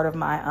as part of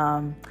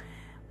my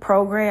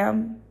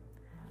program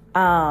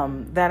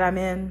that I'm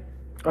in,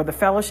 or the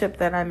fellowship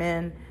that I'm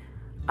in,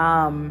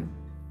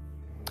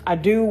 I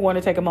do want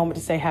to take a moment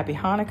to say Happy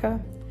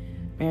Hanukkah,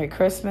 Merry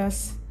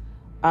Christmas,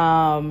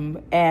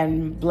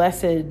 and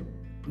blessed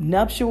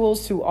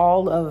nuptials to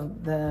all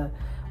of the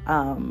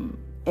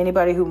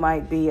anybody who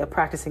might be a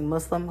practicing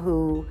Muslim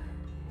who,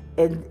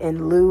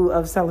 in lieu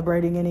of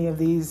celebrating any of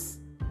these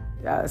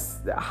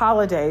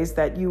holidays,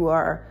 that you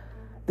are.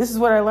 This is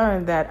what I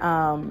learned, that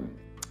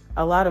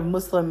a lot of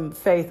Muslim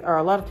faith, or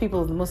a lot of people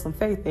of the Muslim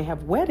faith, they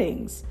have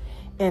weddings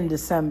in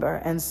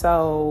December. And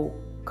so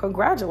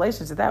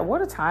congratulations to that.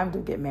 What a time to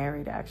get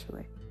married,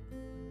 actually.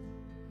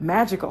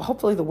 Magical.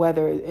 Hopefully the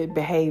weather, it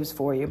behaves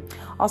for you.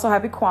 Also,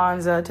 happy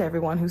Kwanzaa to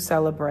everyone who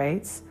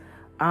celebrates.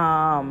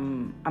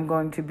 I'm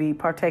going to be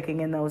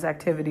partaking in those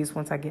activities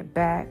once I get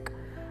back.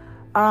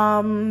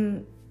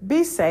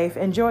 Be safe.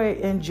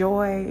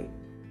 Enjoy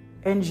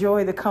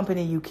the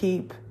company you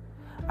keep.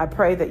 I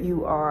pray that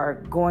you are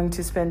going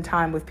to spend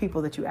time with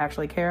people that you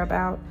actually care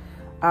about,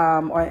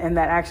 and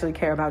that actually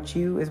care about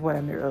you is what I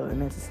really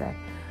meant to say.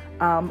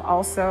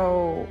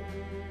 Also,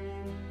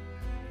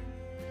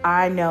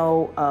 I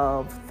know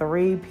of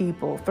 3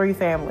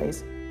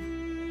 families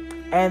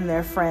and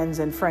their friends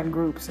and friend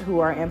groups who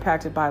are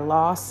impacted by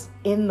loss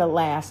in the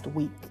last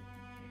week.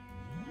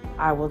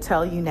 I will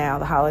tell you now,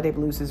 the holiday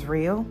blues is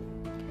real.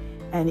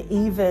 And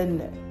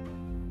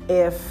even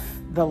if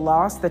the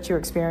loss that you're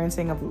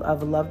experiencing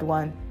of a loved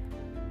one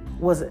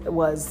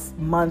was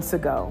months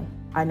ago,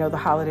 I know the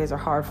holidays are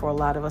hard for a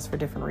lot of us for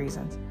different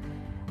reasons.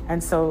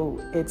 And so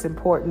it's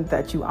important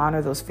that you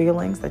honor those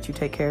feelings, that you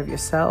take care of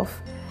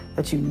yourself,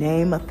 that you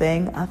name a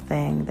thing,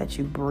 that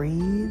you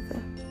breathe,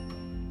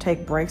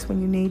 take breaks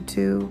when you need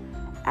to,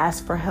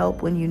 ask for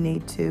help when you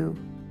need to.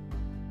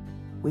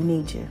 We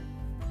need you.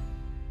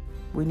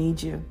 We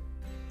need you.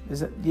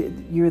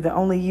 You're the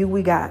only you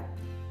we got.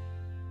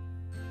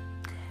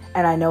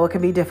 And I know it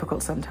can be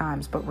difficult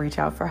sometimes, but reach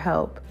out for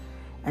help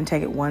and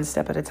take it one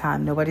step at a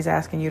time. Nobody's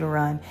asking you to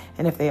run.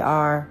 And if they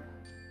are,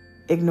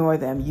 ignore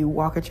them. You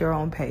walk at your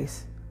own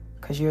pace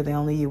because you're the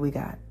only you we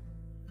got.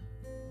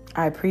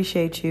 I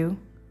appreciate you.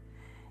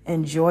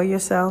 Enjoy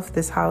yourself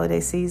this holiday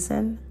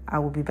season. I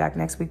will be back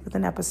next week with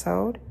an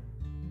episode.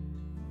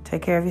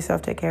 Take care of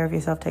yourself, take care of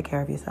yourself, take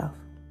care of yourself.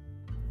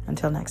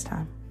 Until next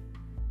time.